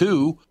yours,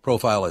 too.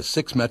 Profile has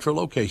 6 metro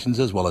locations,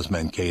 as well as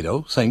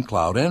Mankato, St.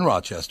 Cloud, and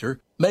Rochester.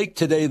 Make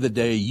today the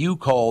day you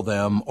call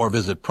them or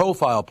visit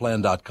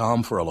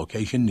profileplan.com for a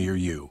location near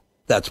you.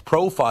 That's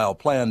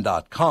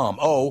profileplan.com.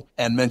 Oh,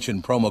 and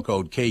mention promo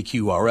code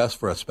KQRS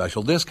for a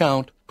special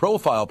discount.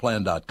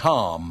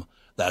 Profileplan.com.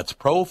 That's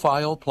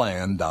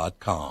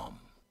profileplan.com.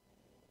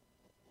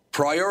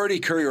 Priority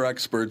Courier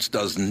Experts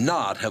does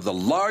not have the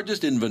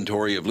largest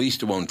inventory of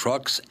lease-to-own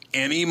trucks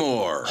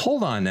anymore.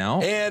 Hold on now.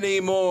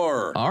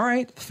 Anymore. All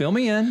right, fill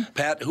me in.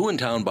 Pat, who in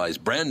town buys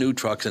brand new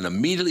trucks and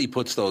immediately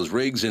puts those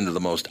rigs into the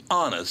most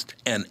honest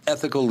and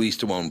ethical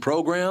lease-to-own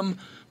program?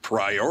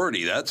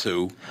 Priority, that's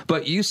who.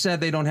 But you said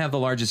they don't have the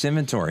largest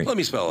inventory. Let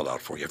me spell it out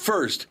for you.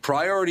 First,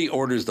 Priority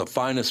orders the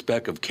finest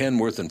spec of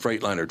Kenworth and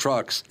Freightliner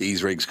trucks.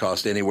 These rigs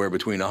cost anywhere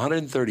between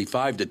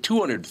 $135,000 to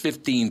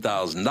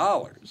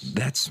 $215,000.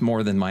 That's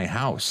more than my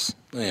house.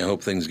 I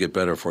hope things get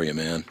better for you,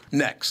 man.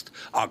 Next,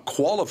 a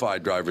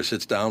qualified driver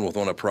sits down with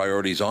one of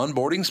Priority's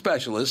onboarding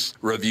specialists,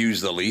 reviews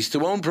the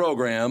lease-to-own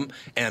program,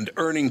 and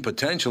earning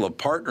potential of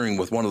partnering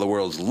with one of the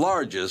world's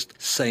largest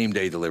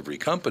same-day delivery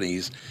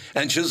companies.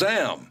 And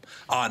shazam,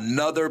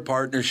 another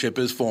partnership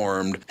is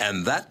formed,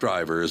 and that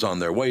driver is on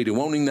their way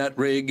to owning that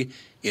rig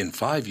in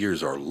 5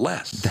 years or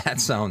less. That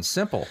sounds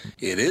simple.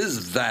 It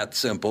is that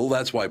simple.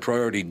 That's why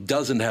Priority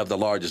doesn't have the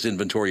largest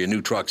inventory of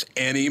new trucks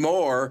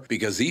anymore,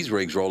 because these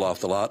rigs roll off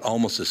the lot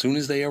almost as soon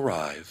as they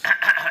arrive.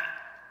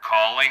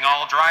 Calling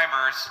all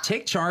drivers.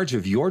 Take charge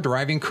of your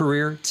driving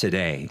career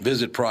today.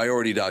 Visit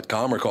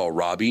Priority.com or call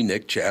Robbie,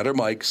 Nick, Chad, or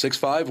Mike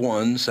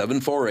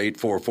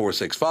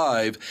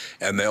 651-748-4465,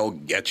 and they'll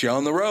get you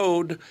on the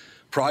road.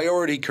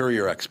 Priority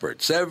Courier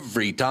Experts.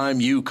 Every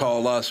time you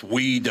call us,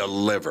 we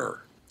deliver.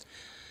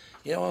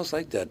 You know, I was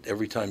like that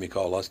every time you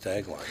call us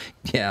tagline.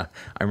 Yeah,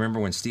 I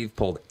remember when Steve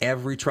pulled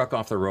every truck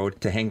off the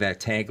road to hang that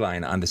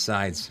tagline on the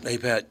sides. Hey,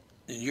 Pat,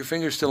 your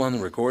finger's still on the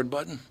record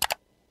button?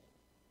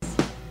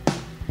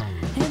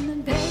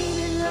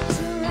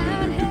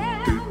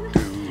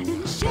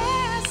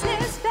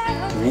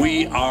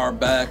 We are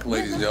back,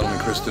 ladies and gentlemen.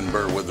 Kristen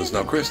Burr with us.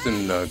 Now,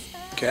 Kristen,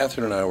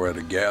 Catherine and I were at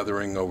a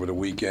gathering over the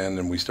weekend,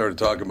 and we started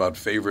talking about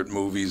favorite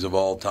movies of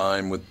all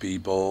time with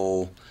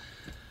people.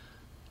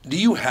 Do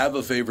you have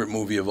a favorite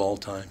movie of all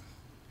time?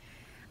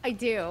 I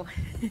do.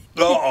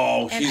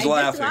 Uh-oh, she's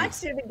laughing. I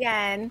just watched it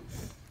again,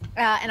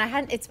 and I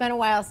hadn't. It's been a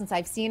while since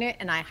I've seen it,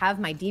 and I have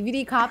my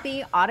DVD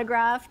copy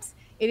autographed.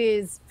 It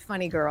is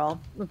Funny Girl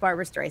with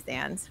Barbra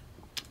Streisand.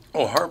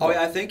 Oh, Harpo. Oh,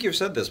 yeah, I think you've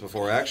said this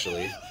before,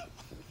 actually.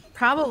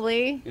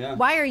 Probably. Yeah.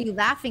 Why are you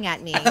laughing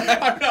at me?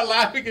 I'm not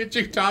laughing at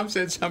you. Tom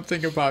said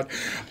something about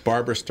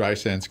Barbra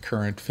Streisand's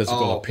current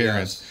physical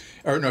appearance. Yes.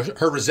 Or no,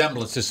 her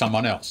resemblance to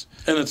someone else.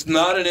 And it's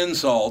not an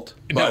insult,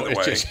 by the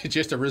way. It's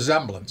just a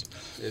resemblance.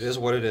 It is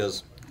what it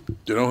is.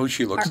 Do you know who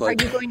she looks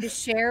like? Are you going to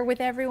share with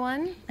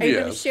everyone? Are you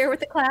going to share with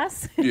the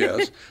class?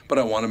 Yes, but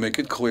I want to make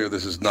it clear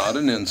this is not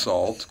an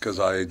insult because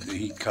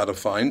he got a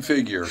fine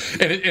figure.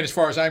 And as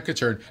far as I'm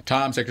concerned,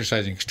 Tom's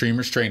exercising extreme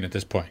restraint at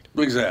this point.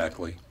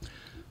 Exactly.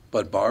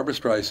 But Barbra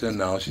Streisand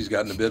now, she's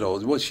gotten a bit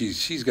old. What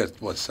she's got,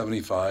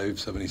 75,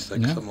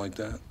 76, something like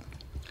that.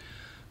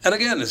 And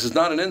again, this is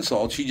not an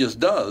insult. She just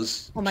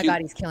does. Oh, my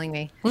God, he's killing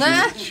me.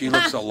 She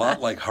looks a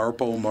lot like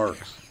Harpo Marx.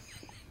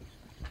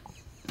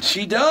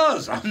 She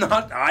does. I'm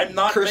not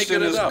Kristen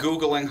making it is up.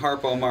 Googling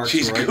Harpo Marx.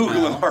 She's right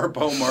Googling now.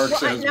 Harpo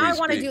Marx Well, as now we I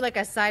want to speak. do like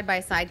a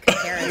side-by-side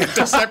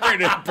comparison.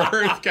 Separated at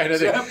birth kind of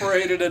thing.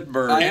 Separated at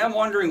birth. I am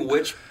wondering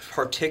which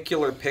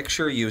particular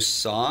picture you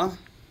saw.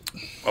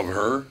 Of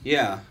her?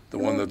 Yeah. The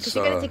one that's... Because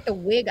you got to take the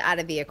wig out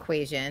of the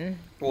equation.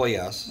 Well,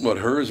 yes. What,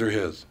 hers or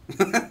his?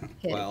 His.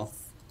 Well,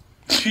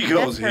 she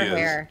goes That's her his.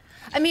 hair.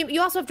 I mean,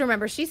 you also have to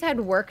remember she's had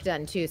work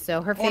done too,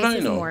 so her face I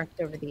has know. morphed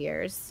over the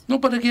years. No,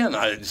 but again,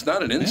 it's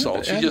not an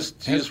insult. Yeah, She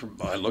just,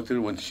 I looked at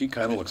it when she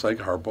kind of looks like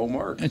Harpo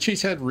Marx. And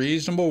she's had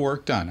reasonable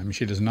work done. I mean,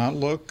 she does not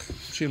look,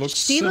 she looks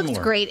She similar. looks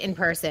great in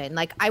person.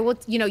 Like I will,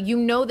 you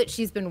know that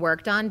she's been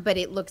worked on, but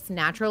it looks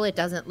natural. It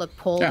doesn't look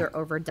pulled or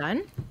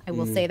overdone. I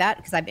will say that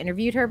because I've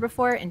interviewed her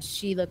before, and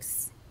she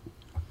looks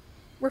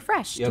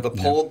refreshed. yeah, the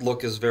pulled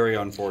look is very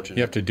unfortunate.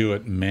 You have to do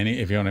it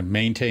if you want to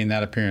maintain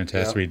that appearance, it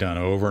has to be done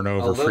over and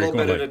over A little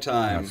frequently. bit at a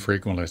time.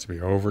 Frequently, it has to be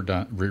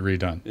overdone,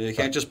 redone. You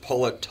can't just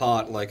pull it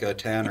taut like a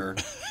tanner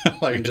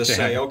Like and a just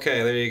say, tanner.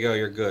 okay, there you go,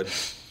 you're good.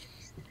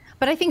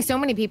 But I think so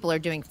many people are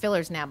doing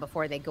fillers now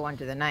before they go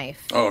under the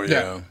knife. Oh,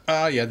 yeah.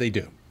 Yeah, they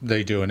do.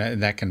 They do,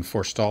 and that can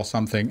forestall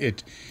something.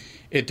 It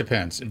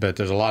depends, but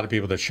there's a lot of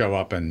people that show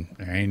up and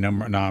there ain't no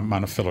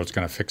amount of filler that's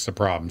going to fix the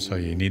problem, so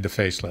you need the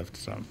facelift.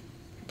 So.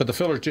 But the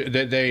fillers,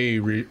 they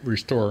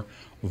restore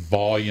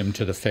volume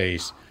to the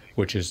face,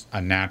 which is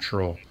a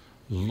natural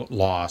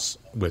loss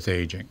with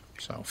aging.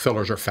 So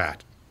fillers are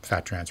fat.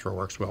 Fat transfer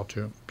works well,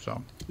 too.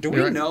 So Do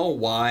we know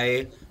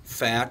why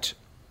fat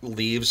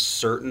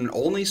leaves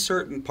only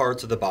certain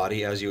parts of the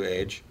body as you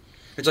age?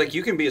 It's like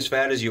you can be as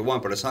fat as you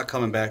want, but it's not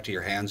coming back to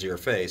your hands or your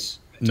face.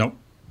 Nope.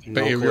 No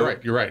But clue?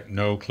 you're right.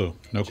 No clue.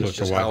 No clue as to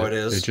Just why. how it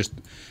is? It's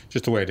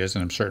just the way it is,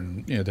 and I'm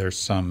certain there's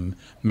some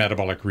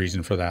metabolic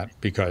reason for that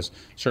because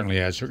certainly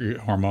as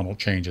hormonal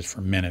changes for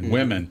men and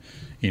women,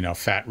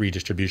 fat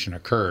redistribution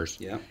occurs.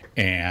 Yeah.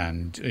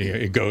 And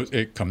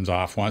it comes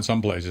off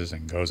some places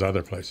and goes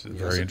other places. Yes,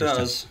 Very it interesting.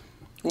 does.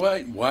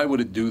 Why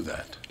would it do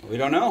that? We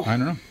don't know. I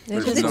don't know. It's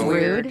There's just no-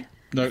 weird.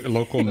 No,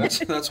 local.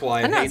 That's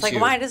why I it know. hates It's like, you.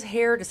 why does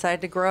hair decide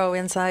to grow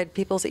inside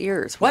people's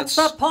ears? What's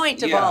the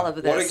point of all of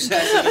this? What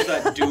exactly does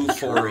that do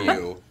for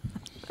you?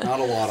 Not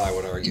a lot, I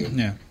would argue.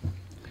 Yeah.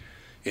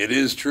 It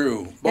is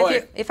true.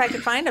 Boy, If I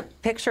could find a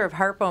picture of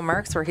Harpo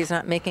Marx where he's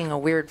not making a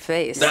weird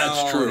face.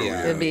 That's true.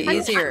 Yeah. It'd be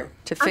easier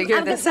to figure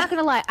I'm this not out.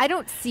 going to lie. I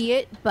don't see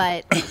it,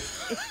 but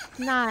it's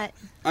not.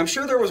 I'm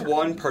sure there was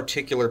one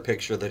particular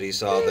picture that he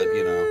saw that,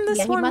 This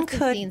Yeah, he one must have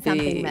could seen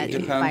something be. that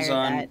depends inspired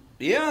on. that.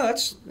 Yeah,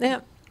 that's. Yeah.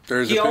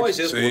 there's He a always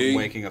picture. is See?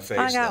 making a face.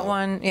 I got though.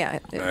 one. Yeah.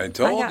 I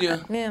told you.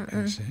 Yeah,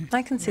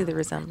 I can see the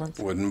resemblance.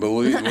 Wouldn't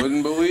believe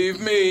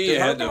me. Did You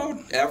had to-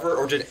 Harpo ever,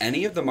 or did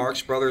any of the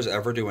Marx Brothers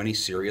ever do any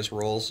serious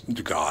roles?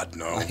 God,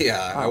 no.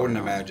 Yeah, I wouldn't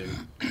imagine.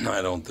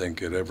 I don't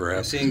think it ever I've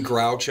happened. seen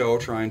Groucho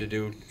trying to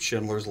do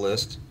Schindler's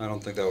List. I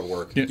don't think that would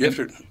work. Yeah, You have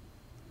to-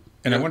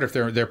 And I wonder if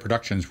their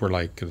productions were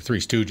like the Three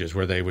Stooges,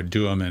 where they would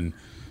do them and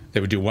they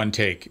would do one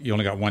take. You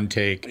only got one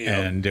take,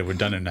 and they were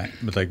done in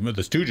but like the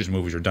Stooges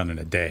movies were done in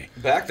a day.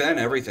 Back then,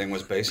 everything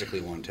was basically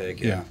one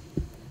take. Yeah.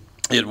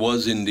 It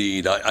was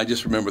indeed. I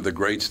just remember the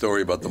great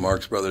story about the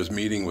Marx Brothers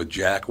meeting with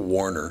Jack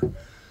Warner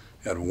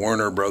at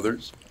Warner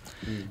Brothers.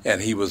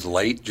 And he was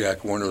late.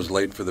 Jack Warner was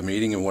late for the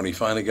meeting. And when he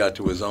finally got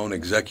to his own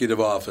executive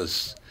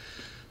office,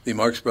 the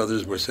Marx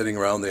Brothers were sitting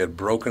around. They had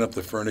broken up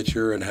the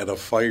furniture and had a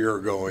fire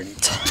going.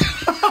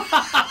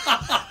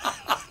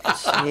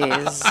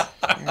 Jeez,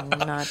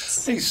 you're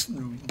nuts. He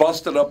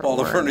busted up all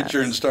the We're furniture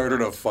nuts. and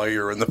started a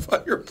fire in the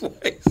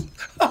fireplace.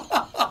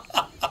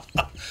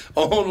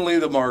 Only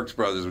the Marx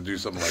Brothers would do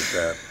something like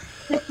that.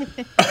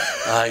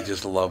 I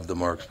just love the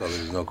Marx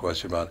Brothers, no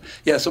question about it.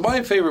 Yeah, so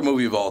my favorite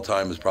movie of all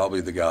time is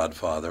probably The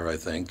Godfather, I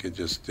think. It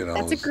just,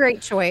 That's a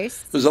great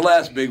choice. it was the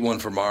last big one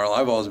for Marlon.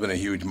 I've always been a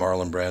huge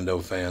Marlon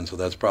Brando fan, so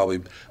that's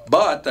probably.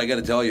 But I got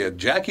to tell you,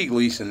 Jackie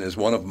Gleason is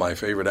one of my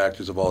favorite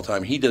actors of all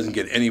time. He doesn't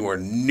get anywhere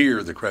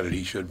near the credit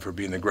he should for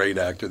being the great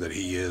actor that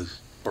he is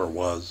or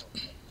was.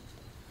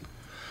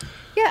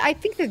 Yeah, I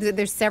think that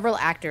there's several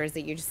actors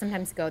that you just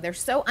sometimes go, they're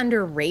so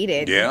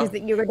underrated. Yeah. Because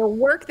the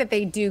work that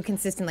they do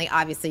consistently,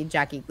 obviously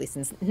Jackie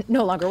Gleason's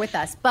no longer with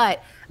us,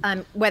 but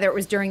whether it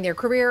was during their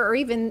career or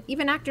even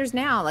actors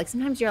now, like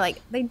sometimes you're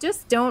like, they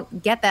just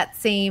don't get that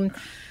same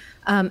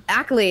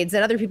accolades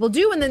that other people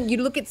do. And then you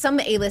look at some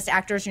A-list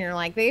actors and you're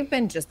like, they've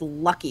been just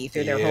lucky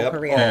through their whole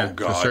career. Yeah,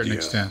 God, to a certain yeah.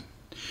 extent.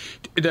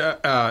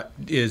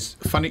 Is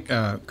funny,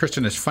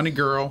 Kristen? Is Funny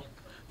Girl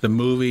the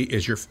movie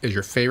is your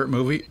favorite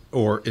movie,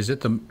 or is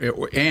it the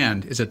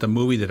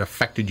movie that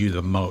affected you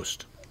the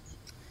most?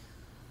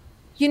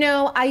 You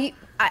know, I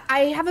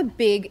have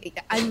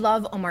I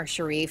love Omar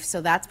Sharif,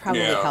 so that's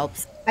probably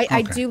helps.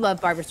 I do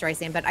love Barbara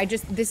Streisand, but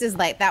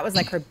that was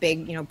like her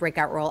big,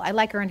 breakout role. I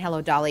like her in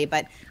Hello, Dolly,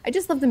 but I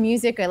just love the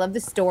music. I love the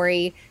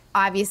story.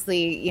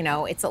 Obviously,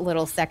 it's a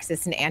little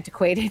sexist and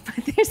antiquated,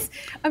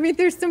 but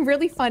there's some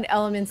really fun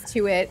elements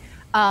to it.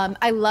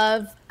 I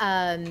love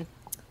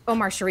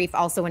Omar Sharif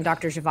also in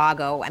Dr.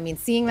 Zhivago. I mean,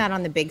 seeing that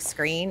on the big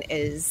screen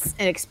is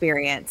an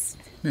experience.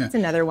 Yeah. It's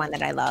another one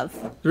that I love.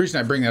 The reason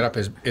I bring that up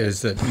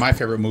is that my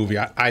favorite movie,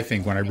 I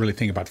think when I really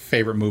think about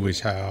favorite movies,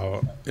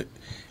 how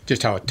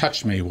it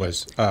touched me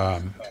was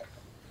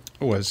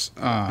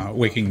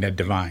Waking Ned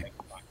Divine.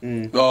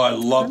 Oh, I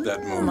love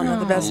that movie. One of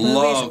the best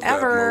Love movies that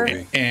ever.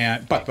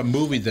 movie. But the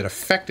movie that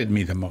affected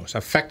me the most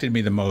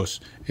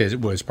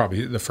was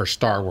probably the first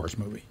Star Wars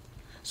movie.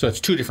 So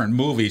it's two different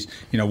movies.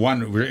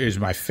 One is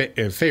my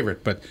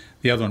favorite, but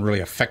the other one really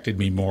affected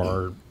me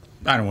more.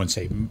 I don't want to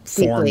say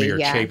formed me or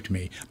shaped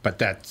me,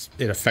 but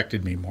it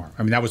affected me more.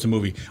 I mean, that was the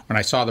movie. When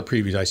I saw the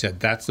previews, I said,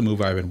 that's the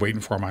movie I've been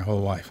waiting for my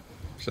whole life.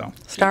 So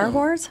Star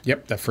Wars?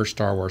 Yep, that first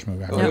Star Wars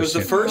movie. It was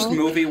the first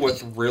movie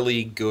with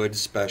really good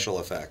special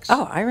effects.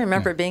 Oh, I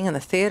remember being in the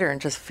theater and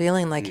just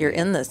feeling like you're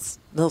in this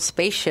little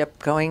spaceship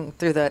going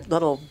through that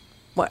little,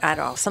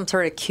 some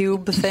sort of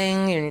cube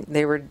thing, and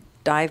they were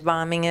dive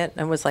bombing it.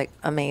 It was like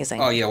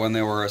amazing. Oh, yeah, when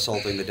they were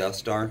assaulting the Death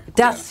Star.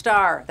 Death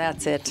Star,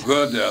 that's it.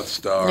 The Death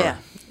Star. Yeah,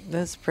 it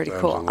was pretty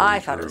cool. I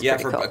thought it was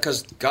pretty cool.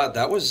 Because, God,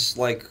 that was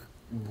like,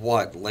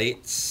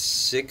 late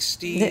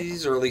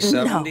 60s, early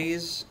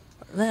 70s?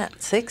 That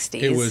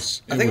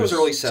 60s. I think it was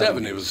early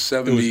 70s. It was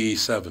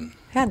 77.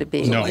 Had to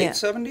be. No. Late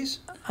 70s?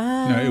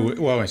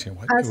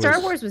 Star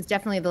Wars was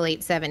definitely the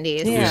late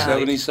 70s. Yeah.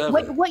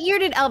 77. What year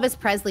did Elvis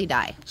Presley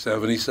die?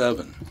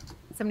 77.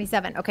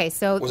 77. Okay,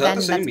 so Was that then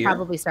the same that's year?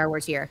 probably Star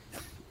Wars year.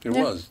 It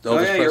was. Oh,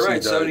 yeah, you're Presley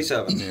right. died.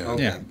 77. Yeah.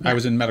 Okay. Yeah, I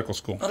was in medical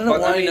school. I don't know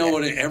why no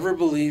one ever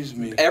believes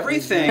me.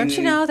 Everything. Don't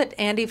you know that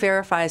Andy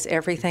verifies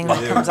everything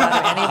that comes out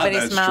of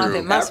anybody's That's mouth? true.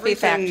 It must be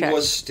fact Everything checked.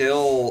 was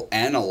still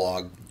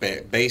analog,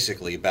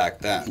 basically, back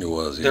then. It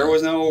was, yeah. There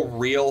was no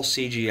real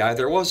CGI.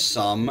 There was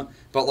some,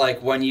 but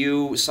like when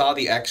you saw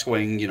the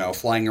X-Wing,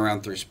 flying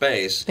around through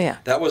space,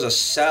 that was a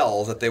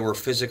cell that they were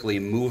physically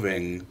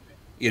moving,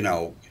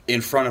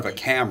 in front of a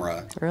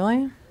camera.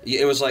 Really?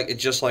 It was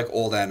just like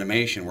old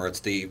animation where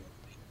it's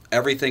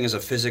everything is a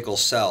physical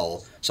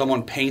cell.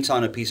 Someone paints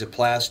on a piece of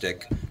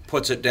plastic,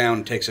 puts it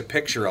down, takes a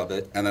picture of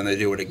it, and then they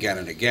do it again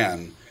and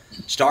again.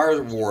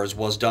 Star Wars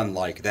was done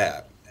like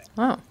that.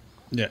 Oh.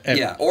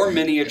 Yeah, or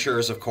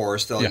miniatures, of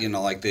course. They'll,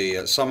 like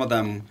some of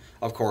them,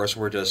 of course,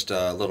 were just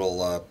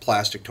little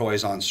plastic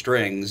toys on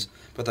strings.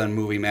 But then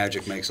movie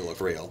magic makes it look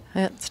real.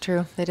 That's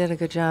true. They did a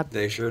good job.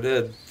 They sure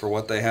did for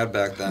what they had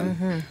back then.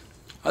 Mm-hmm.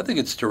 I think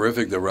it's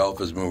terrific that Ralph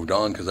has moved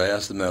on, because I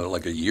asked him that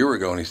like a year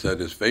ago, and he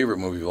said his favorite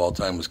movie of all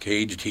time was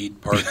Caged Heat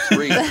Part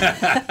 3. 1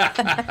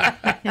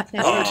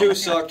 and 2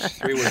 sucked.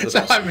 3 was the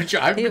best.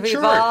 I've You've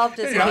matured. evolved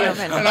as a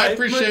human. And I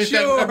appreciate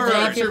that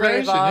observation. You're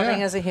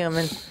evolving as a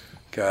human.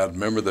 God,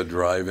 remember the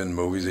drive-in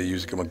movies they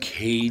used to come on?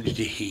 Caged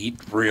Heat?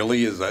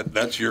 Really?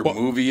 That's your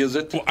movie, is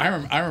it? Well,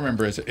 I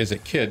remember as a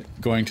kid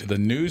going to the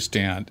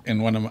newsstand,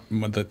 and one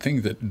of the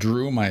things that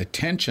drew my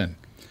attention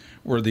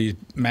were the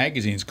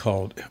magazines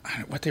called,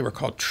 what they were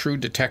called, True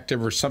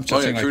Detective or something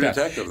like that. True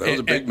Detective. That was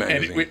a big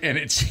magazine. And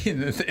it's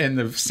in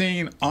the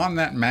scene on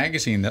that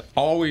magazine that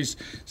always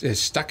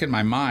is stuck in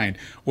my mind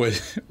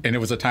was, and it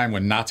was a time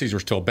when Nazis were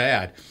still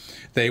bad.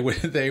 There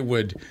would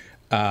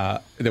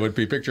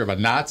be a picture of a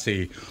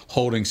Nazi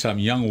holding some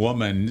young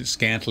woman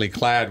scantily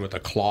clad with a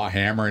claw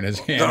hammer in his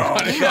hand. Oh,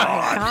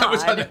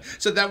 God.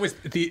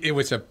 It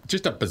was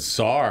just a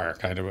bizarre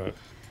kind of a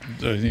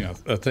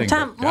thing.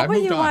 Tom, what were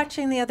you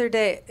watching the other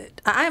day?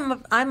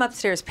 I'm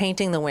upstairs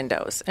painting the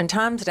windows, and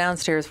Tom's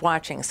downstairs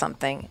watching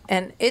something,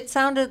 and it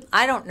sounded,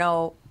 I don't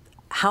know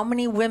how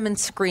many women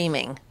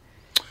screaming.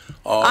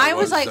 I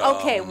was like,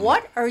 okay,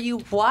 what are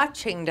you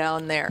watching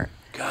down there?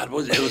 God, it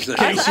was the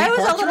I was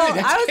a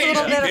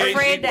little bit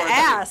afraid to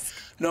ask.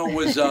 No, it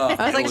was.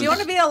 I was like, do you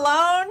want to be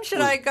alone?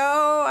 Should I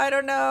go? I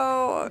don't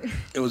know.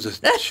 It was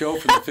a show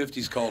from the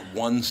 50s called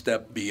One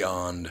Step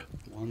Beyond.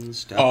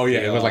 Oh, yeah,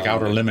 it was like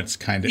Outer Limits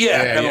kind of.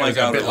 Yeah, kind of like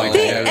Outer Limits.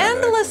 The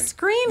endless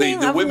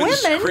screaming of women. The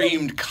women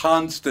screamed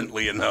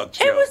constantly in that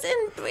show. It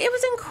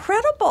was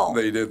incredible.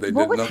 They did.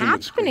 What was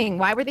happening?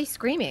 Why were they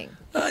screaming?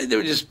 They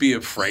would just be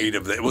afraid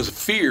of it. It was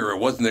fear. It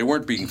wasn't. They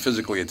weren't being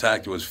physically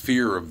attacked. It was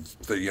fear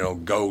of the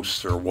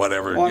ghosts or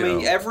whatever. Well, I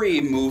mean, every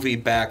movie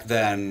back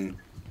then,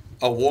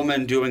 a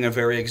woman doing a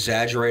very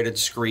exaggerated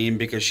scream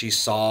because she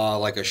saw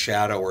like a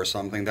shadow or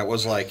something. That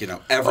was like,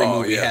 every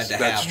movie had to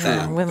have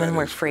that. Women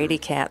were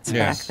fraidy cats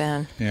back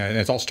then. Yeah, and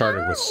it all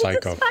started with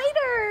Psycho. It's a spider.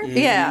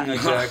 Yeah.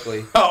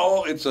 Exactly.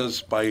 Oh, it's a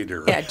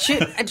spider. Yeah,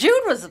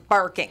 Jude was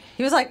barking.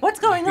 He was like, what's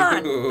going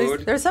on?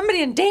 There's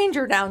somebody in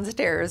danger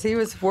downstairs. He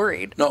was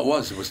worried. No, it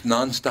was. It was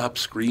nonstop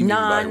screaming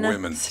by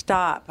women.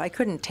 Stop. I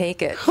couldn't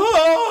take it.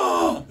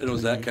 It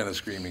was that kind of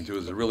screaming, too. It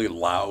was a really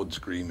loud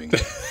screaming.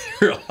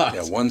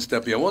 Yeah, One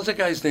Step Beyond. What was that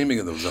guy's name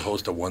again that was the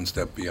host of One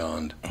Step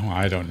Beyond? Oh,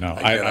 I don't know.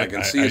 I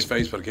can see his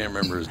face, but I can't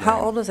remember his name. How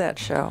old was that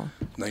show?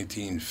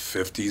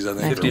 1950s, I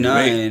think.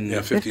 59.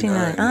 Yeah,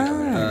 59.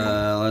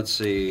 Let's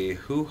see.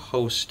 Who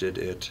hosted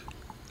it?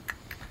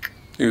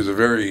 He was a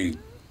very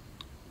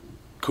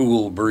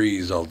cool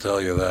breeze, I'll tell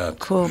you that.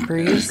 Cool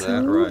breeze? Is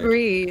that right?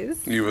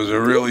 Breeze. He was a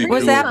really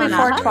Was cool that breeze.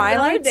 before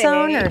Twilight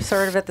Zone or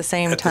sort of at the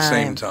same time? At the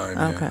same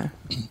time, Okay.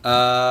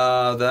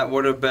 That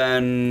would have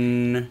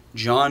been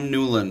John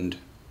Newland.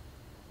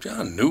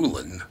 John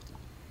Newland?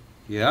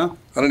 Yeah.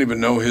 I don't even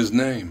know his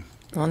name.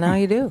 Well, now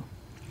you do.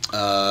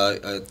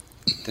 I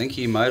think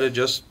he might have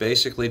just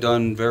basically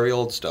done very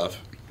old stuff.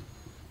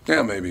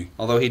 Yeah, maybe.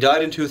 Although he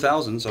died in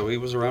 2000, so he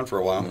was around for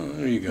a while.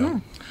 There you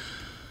go.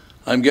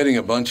 I'm getting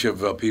a bunch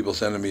of people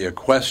sending me a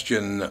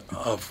question.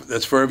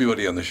 That's for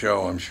everybody on the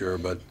show, I'm sure,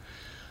 but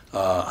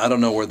I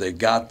don't know where they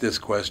got this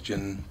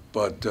question.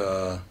 But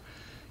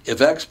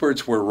if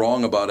experts were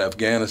wrong about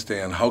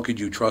Afghanistan, how could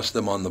you trust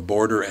them on the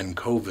border and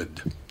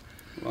COVID?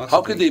 Well,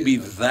 how could they be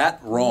that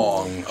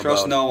wrong?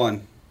 Trust no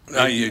one.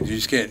 No, you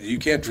just can't. You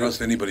can't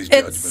trust anybody's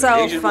judgment. It's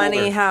so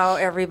funny how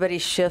everybody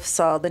shifts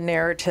all the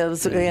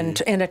narratives in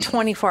a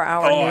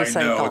 24-hour news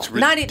cycle. I know, it's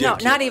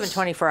ridiculous. Not even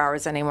 24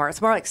 hours anymore.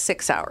 It's more like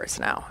 6 hours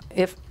now,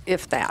 if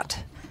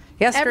that.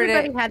 Yesterday,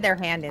 everybody had their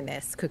hand in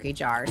this cookie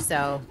jar,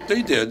 so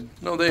they did.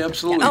 No, they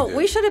absolutely did.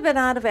 We should have been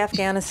out of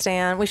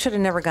Afghanistan. We should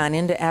have never gone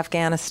into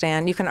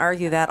Afghanistan. You can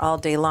argue that all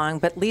day long,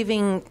 but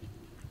leaving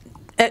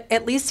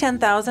at least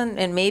 10,000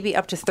 and maybe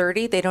up to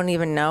 30, they don't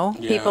even know.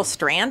 Yeah. People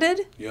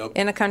stranded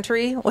in a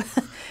country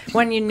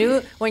when you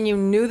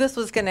knew this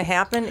was going to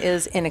happen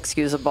is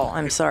inexcusable.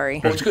 I'm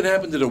sorry. What's going to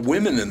happen to the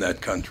women in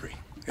that country?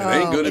 It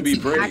ain't going to be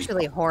pretty. It's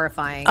actually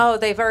horrifying. Oh,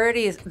 they've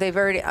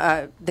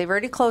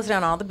already closed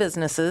down all the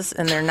businesses,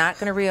 and they're not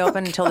going to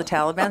reopen until the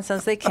Taliban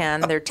says they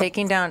can. They're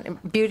taking down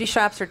beauty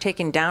shops are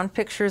taking down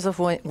pictures of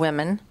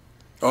women.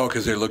 Oh,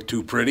 because they look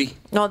too pretty?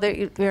 No,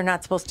 you're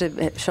not supposed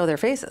to show their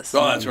faces.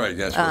 Oh, that's right.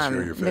 That's supposed to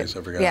show your face.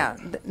 I forgot. Yeah,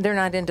 they're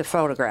not into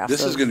photographs.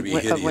 This is going to be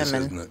hideous, of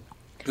women. isn't it?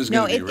 This is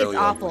going to be really it's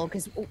awful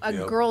because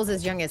girls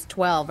as young as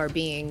 12 are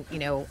being,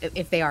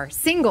 if they are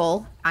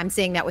single, I'm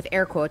saying that with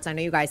air quotes. I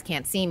know you guys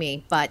can't see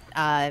me, but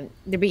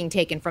they're being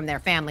taken from their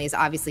families,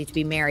 obviously, to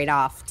be married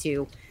off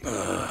to.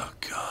 Oh,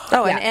 God.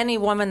 Oh, and any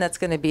woman that's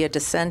going to be a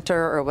dissenter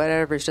or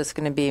whatever is just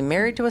going to be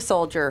married to a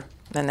soldier,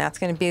 then that's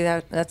going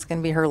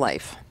to be her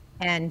life.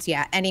 And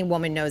any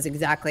woman knows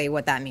exactly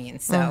what that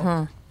means.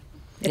 So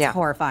it's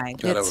horrifying.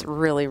 It's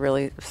really,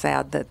 really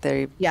sad that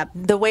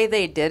the way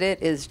they did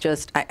it is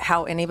just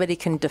how anybody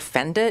can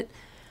defend it.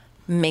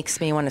 makes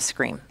me want to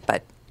scream.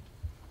 But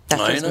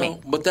that's just me.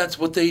 But that's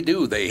what they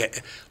do.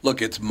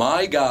 Look, it's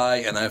my guy,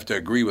 and I have to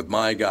agree with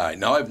my guy.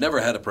 Now, I've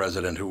never had a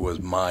president who was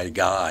my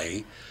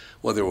guy,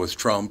 whether it was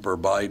Trump or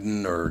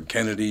Biden or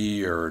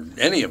Kennedy or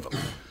any of them.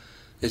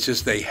 It's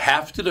just they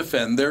have to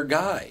defend their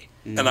guy.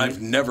 Mm-hmm. And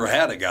I've never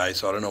had a guy,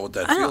 so I don't know what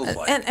that feels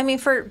like. And I mean,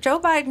 for Joe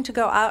Biden to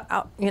go out,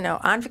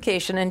 on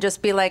vacation and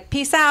just be like,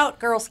 "Peace out,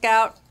 Girl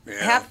Scout.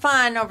 Yeah. Have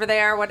fun over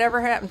there.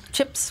 Whatever happens,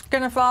 chips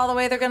gonna fall the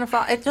way they're gonna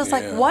fall." It's just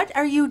like, what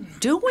are you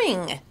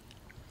doing?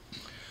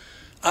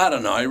 I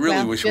don't know. I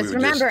really wish we would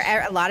remember.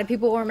 A lot of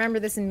people will remember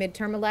this in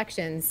midterm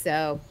elections.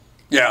 So.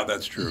 Yeah,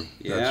 that's true.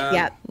 Yeah.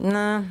 Yep.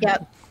 No.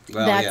 Yep.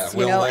 Well, that's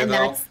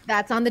and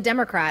that's on the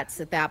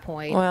Democrats at that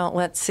point. Well,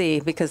 let's see,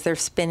 because they're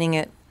spinning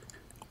it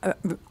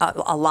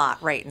a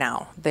lot right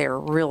now. They're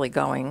really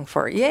going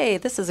for, yay,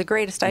 this is the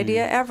greatest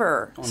idea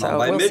ever. Oh, no. So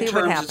by we'll midterms, see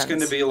what happens. it's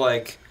going to be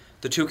like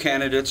the two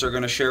candidates are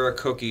going to share a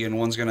cookie, and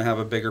one's going to have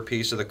a bigger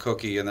piece of the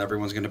cookie, and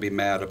everyone's going to be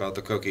mad about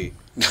the cookie.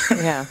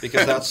 Yeah,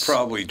 because that's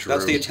probably true.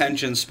 That's the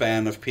attention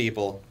span of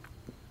people.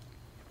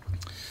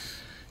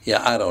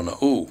 Yeah, I don't know.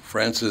 Ooh,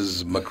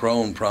 France's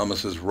Macron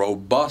promises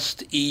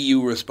robust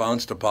EU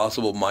response to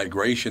possible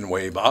migration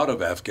wave out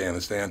of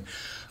Afghanistan.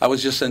 I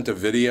was just sent a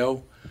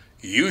video.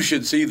 You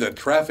should see the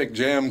traffic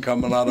jam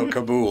coming out of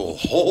Kabul.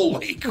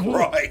 Holy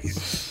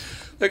Christ.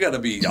 There got to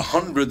be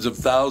hundreds of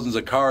thousands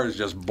of cars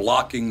just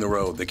blocking the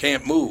road. They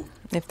can't move.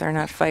 If they're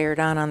not fired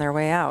on their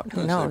way out,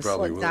 who knows?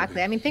 Well,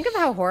 exactly. I mean, think of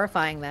how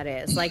horrifying that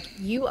is. Like,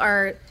 you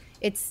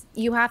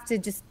have to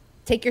just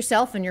take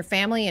yourself and your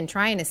family and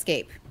try and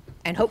escape.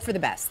 And hope for the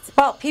best.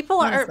 Well,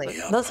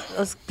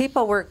 those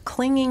people were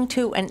clinging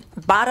to a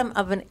bottom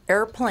of an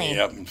airplane.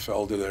 Yep, and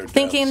fell to their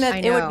thinking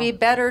deaths. that it would be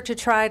better to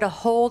try to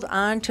hold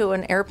on to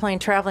an airplane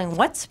traveling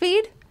what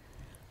speed?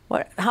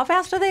 How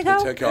fast do they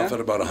go? They take off at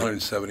about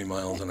 170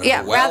 miles an hour.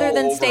 Yeah, rather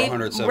than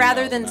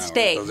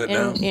stay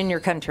in your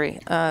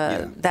country.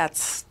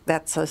 That's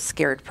a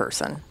scared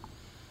person.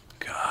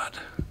 God,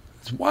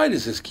 why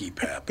does this keep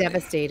happening?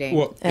 Devastating.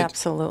 Well,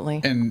 absolutely.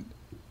 And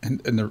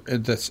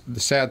the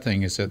sad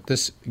thing is that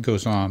this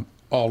goes on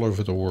all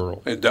over the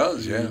world. It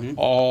does, yeah. Mm-hmm.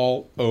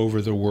 All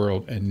over the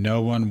world, and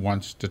no one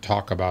wants to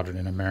talk about it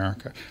in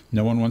America.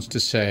 No one wants to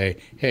say,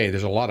 hey,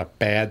 there's a lot of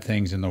bad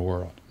things in the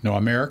world. No,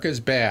 America is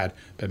bad,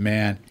 but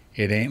man,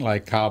 it ain't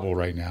like Kabul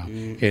right now.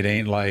 Mm-hmm. It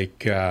ain't like,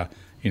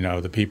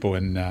 the people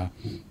in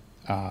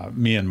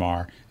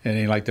Myanmar. It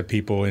ain't like the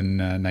people in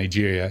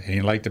Nigeria. It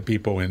ain't like the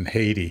people in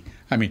Haiti.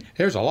 I mean,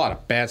 there's a lot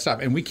of bad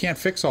stuff, and we can't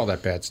fix all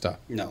that bad stuff.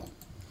 No.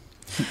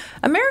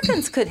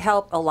 Americans could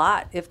help a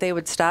lot if they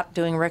would stop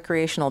doing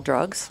recreational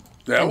drugs.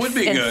 That would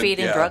be good. And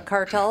feeding drug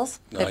cartels.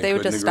 If they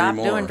would just stop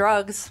doing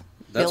drugs,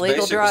 that's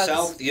illegal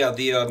drugs. The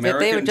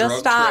American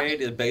drug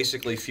trade, it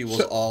basically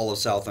fuels all of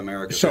South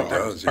America.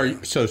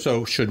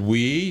 So should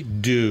we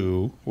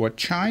do what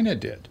China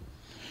did?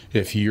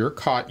 If you're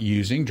caught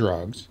using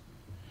drugs,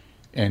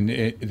 and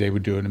they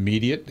would do an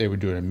immediate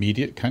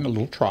kind of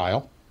little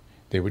trial,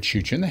 they would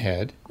shoot you in the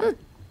head.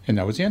 And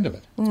that was the end of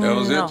it. That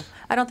was it?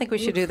 I don't think we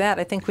should do that.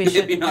 I think we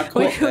should. Maybe not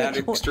quite that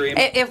extreme.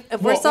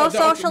 If we're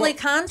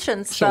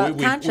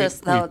conscious,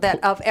 that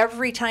of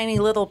every tiny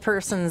little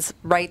person's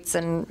rights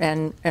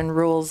and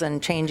rules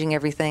and changing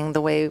everything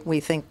the way we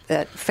think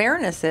that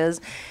fairness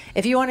is,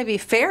 if you want to be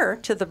fair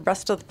to the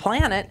rest of the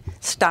planet,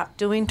 stop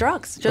doing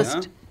drugs.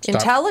 Just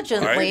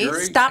intelligently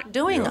stop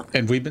doing them.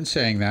 And we've been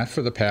saying that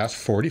for the past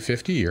 40,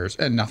 50 years,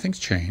 and nothing's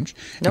changed.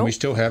 Nope. And we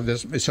still have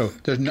this. So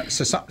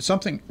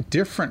something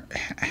different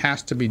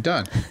has to be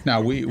done.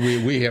 Now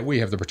we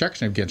have the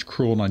protection against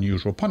cruel and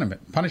unusual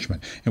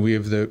punishment, and we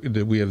have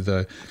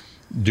the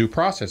due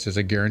process is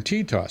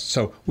guaranteed to us.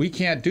 So we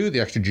can't do the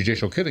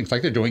extrajudicial killings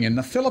like they're doing in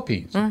the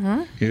Philippines,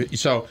 or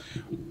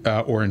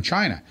in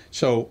China.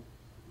 So.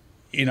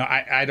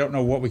 I don't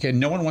know what we can.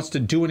 No one wants to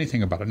do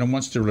anything about it. No one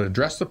wants to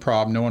address the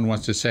problem. No one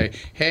wants to say,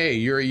 "Hey,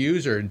 you're a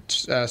user.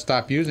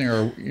 Stop using."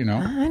 Or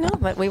I know,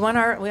 but we want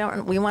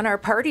our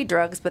party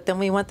drugs, but then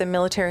we want the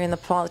military and the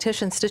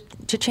politicians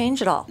to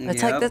change it all.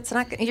 It's like that's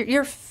not.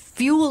 You're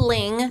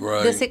fueling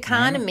this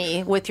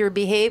economy with your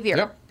behavior.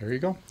 Yep. There you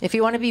go. If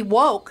you want to be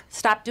woke,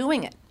 stop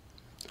doing it.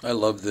 I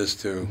love this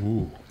too.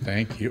 Ooh,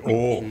 thank you.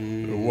 Oh,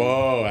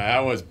 whoa,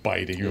 that was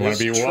biting. You want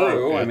to be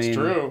woke? That's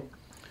true.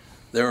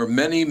 There are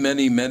many,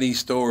 many, many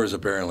stores,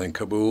 apparently, in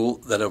Kabul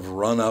that have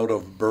run out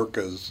of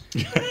burqas.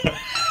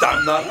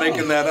 I'm not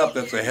making that up.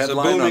 That's a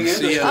headline on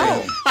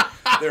CNN.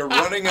 They're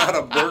running out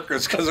of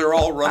burqas because they're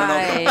all running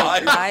out of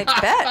lives. I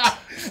bet.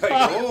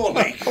 Like,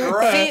 holy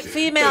crap.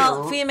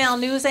 Female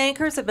news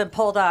anchors have been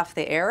pulled off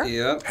the air.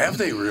 Yep. Have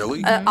they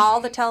really?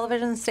 All the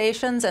television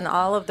stations and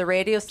all of the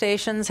radio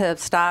stations have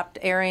stopped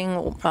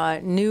airing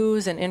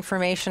news and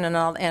information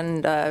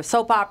and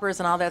soap operas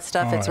and all that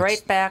stuff. It's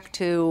right back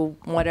to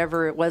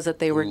whatever it was that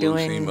they were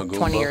doing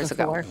 20 years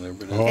ago.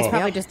 It's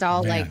probably just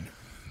all like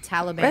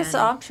Taliban.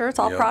 I'm sure it's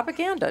all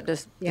propaganda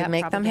just to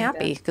make them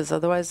happy, because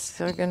otherwise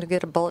they're going to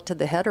get a bullet to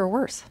the head or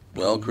worse.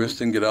 Well,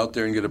 Kristen, get out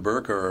there and get a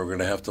burqa, or we're going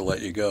to have to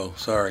let you go.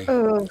 Sorry.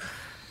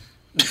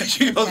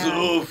 She goes,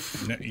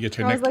 oof.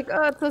 I was like,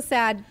 oh, it's so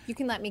sad. You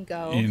can let me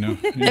go.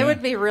 It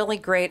would be really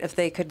great if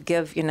they could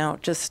give,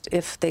 just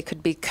if they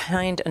could be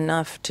kind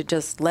enough to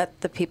just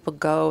let the people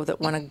go that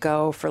want to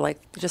go for like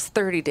just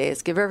 30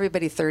 days. Give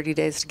everybody 30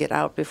 days to get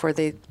out before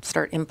they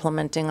start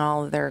implementing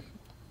all of their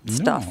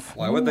stuff.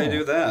 Why would they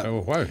do that?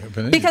 Oh, why?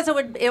 Because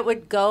it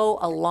would go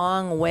a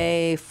long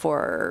way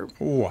for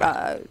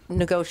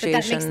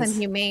negotiations. But that makes them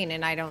humane,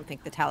 and I don't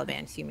think the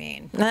Taliban's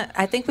humane.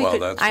 I think we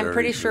could. I'm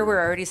pretty sure we're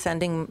already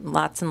sending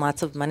lots and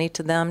lots of money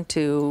to them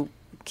to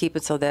keep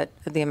it so that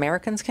the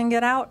Americans can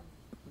get out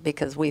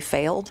because we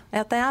failed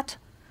at that.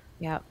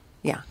 Yep.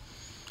 Yeah.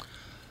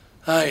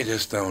 I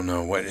just don't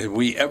know. Are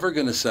we ever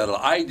going to settle?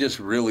 I just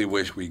really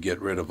wish we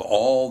get rid of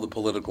all the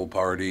political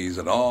parties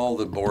and all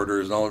the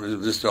borders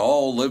and just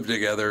all live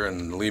together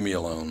and leave me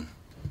alone.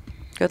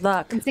 Good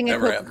luck. And sing a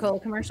Coca-Cola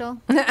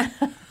commercial.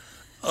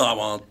 I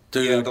want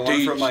to the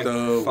teach one from like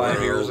the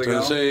 5 years world ago.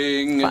 to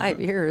sing.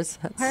 5 years.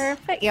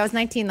 Perfect. Yeah, it was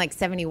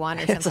 1971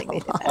 or something. They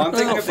did that. I'm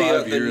thinking of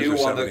 5 the years new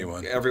or one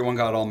 71. that everyone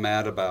got all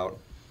mad about.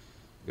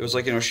 It was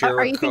like, share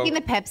Are a you Coke. thinking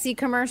the Pepsi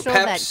commercial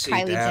that Pepsi,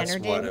 Kylie that's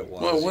Jenner did? what it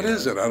was. Well, what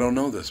is it? I don't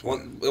know this Well,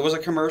 one. it was a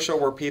commercial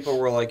where people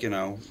were like,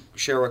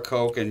 share a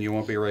Coke and you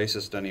won't be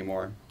racist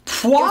anymore.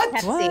 What?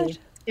 Pepsi.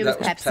 It was That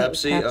was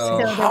Pepsi. Pepsi? Oh. So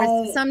there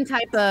was some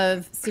type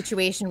of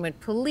situation with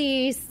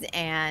police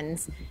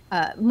and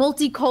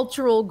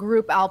multicultural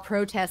group all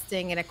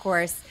protesting. And of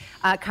course,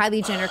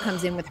 Kylie Jenner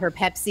comes in with her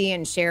Pepsi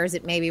and shares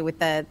it maybe with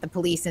the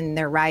police in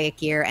their riot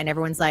gear. And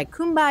everyone's like,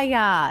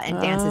 kumbaya, and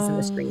dances in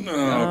the street.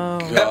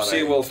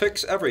 Pepsi will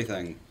fix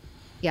everything.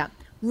 Yeah.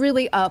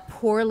 Really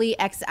poorly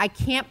I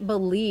can't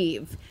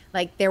believe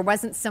there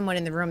wasn't someone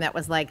in the room that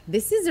was like,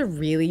 this is a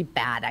really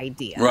bad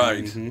idea.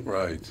 Right,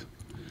 right.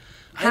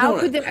 How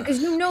could there,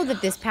 because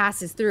that this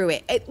passes through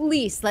it, at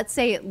least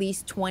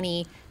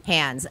 20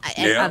 hands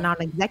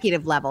on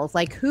executive levels.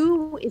 Like,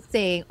 who is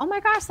saying, oh my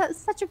gosh, that's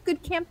such a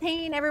good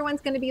campaign.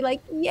 Everyone's going to be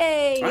like,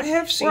 yay. I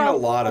have seen a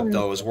lot of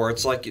those where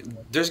it's like,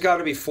 there's got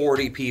to be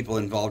 40 people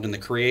involved in the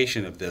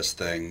creation of this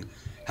thing.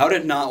 How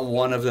did not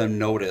one of them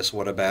notice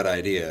what a bad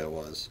idea it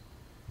was?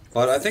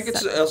 But I think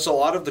it's a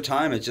lot of the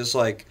time, it's just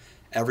like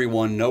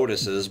everyone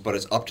notices, but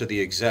it's up to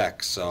the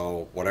execs.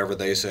 So whatever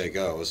they say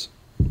goes.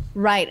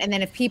 Right. And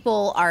then if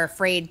people are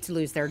afraid to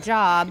lose their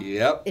job,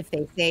 Yep. if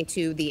they say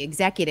to the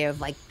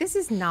executive, this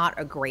is not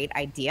a great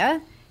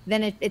idea,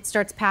 then it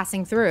starts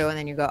passing through. And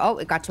then you go, oh,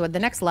 it got to the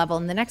next level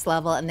and the next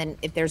level. And then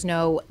if there's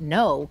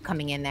no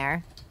coming in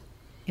there,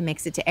 it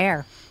makes it to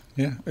air.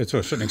 Yeah. To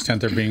a certain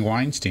extent, they're being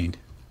Weinsteined.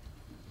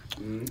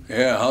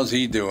 Yeah, how's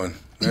he doing?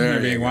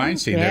 They're being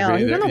Weinstein. Yeah,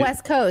 he's on the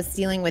West Coast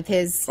dealing with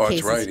his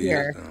cases right,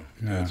 here.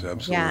 That's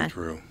absolutely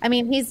true. I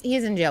mean, he's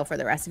in jail for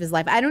the rest of his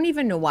life. I don't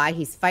even know why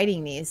he's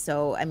fighting these.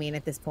 So, I mean,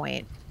 at this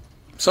point.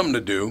 Something to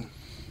do.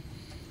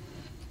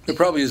 It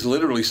probably is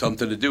literally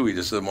something to do. He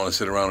just doesn't want to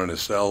sit around in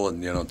his cell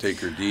and, take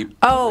her deep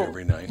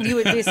every night. You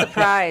would be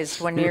surprised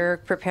when you're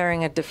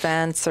preparing a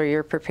defense or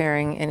you're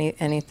preparing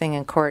anything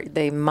in court.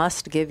 They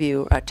must give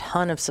you a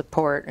ton of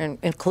support,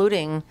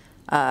 including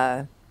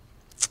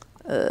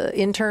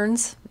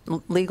interns,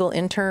 legal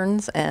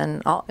interns,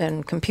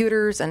 and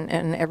computers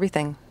and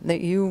everything.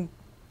 That you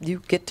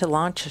get to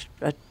launch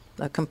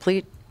a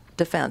complete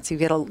defense. You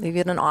get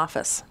an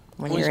office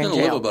when you're in jail. He's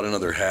going to live about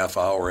another half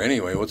hour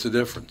anyway. What's the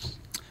difference?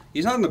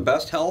 He's not in the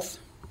best health.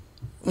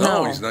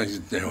 No, he's not. His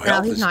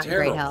health is not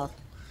terrible. in great health.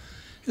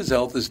 His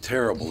health is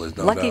terrible. There's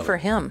no Lucky doubt. for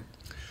him.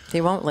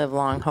 He won't live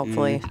long,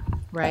 hopefully.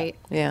 Right.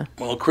 Yeah.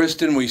 Well,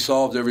 Kristen, we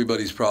solved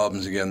everybody's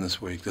problems again this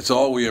week. That's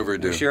all we ever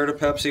do. We shared a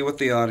Pepsi with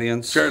the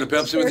audience. Shared a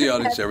Pepsi with the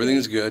audience.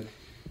 Everything's good.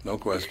 No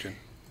question.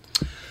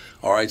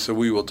 All right, so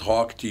we will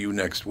talk to you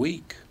next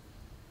week.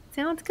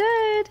 Sounds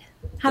good.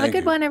 Have Thank a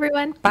good you. one,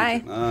 everyone.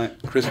 Bye.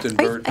 Kristen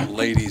Burton,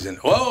 ladies and...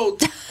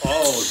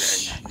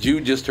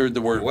 you just heard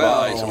the word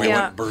bye, so we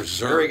went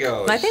berserk. There he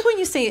goes. I think when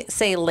you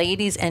say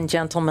ladies and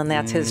gentlemen,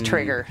 that's his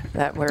trigger.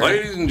 That we're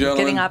Ladies and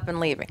gentlemen. getting up and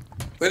leaving.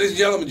 Ladies and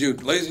gentlemen,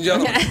 Jude. Ladies and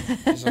gentlemen.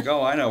 He's like,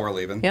 I know we're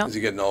leaving. Yep. Is he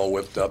getting all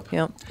whipped up?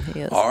 Yep, he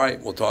is. All right,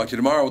 we'll talk to you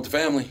tomorrow with the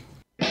family.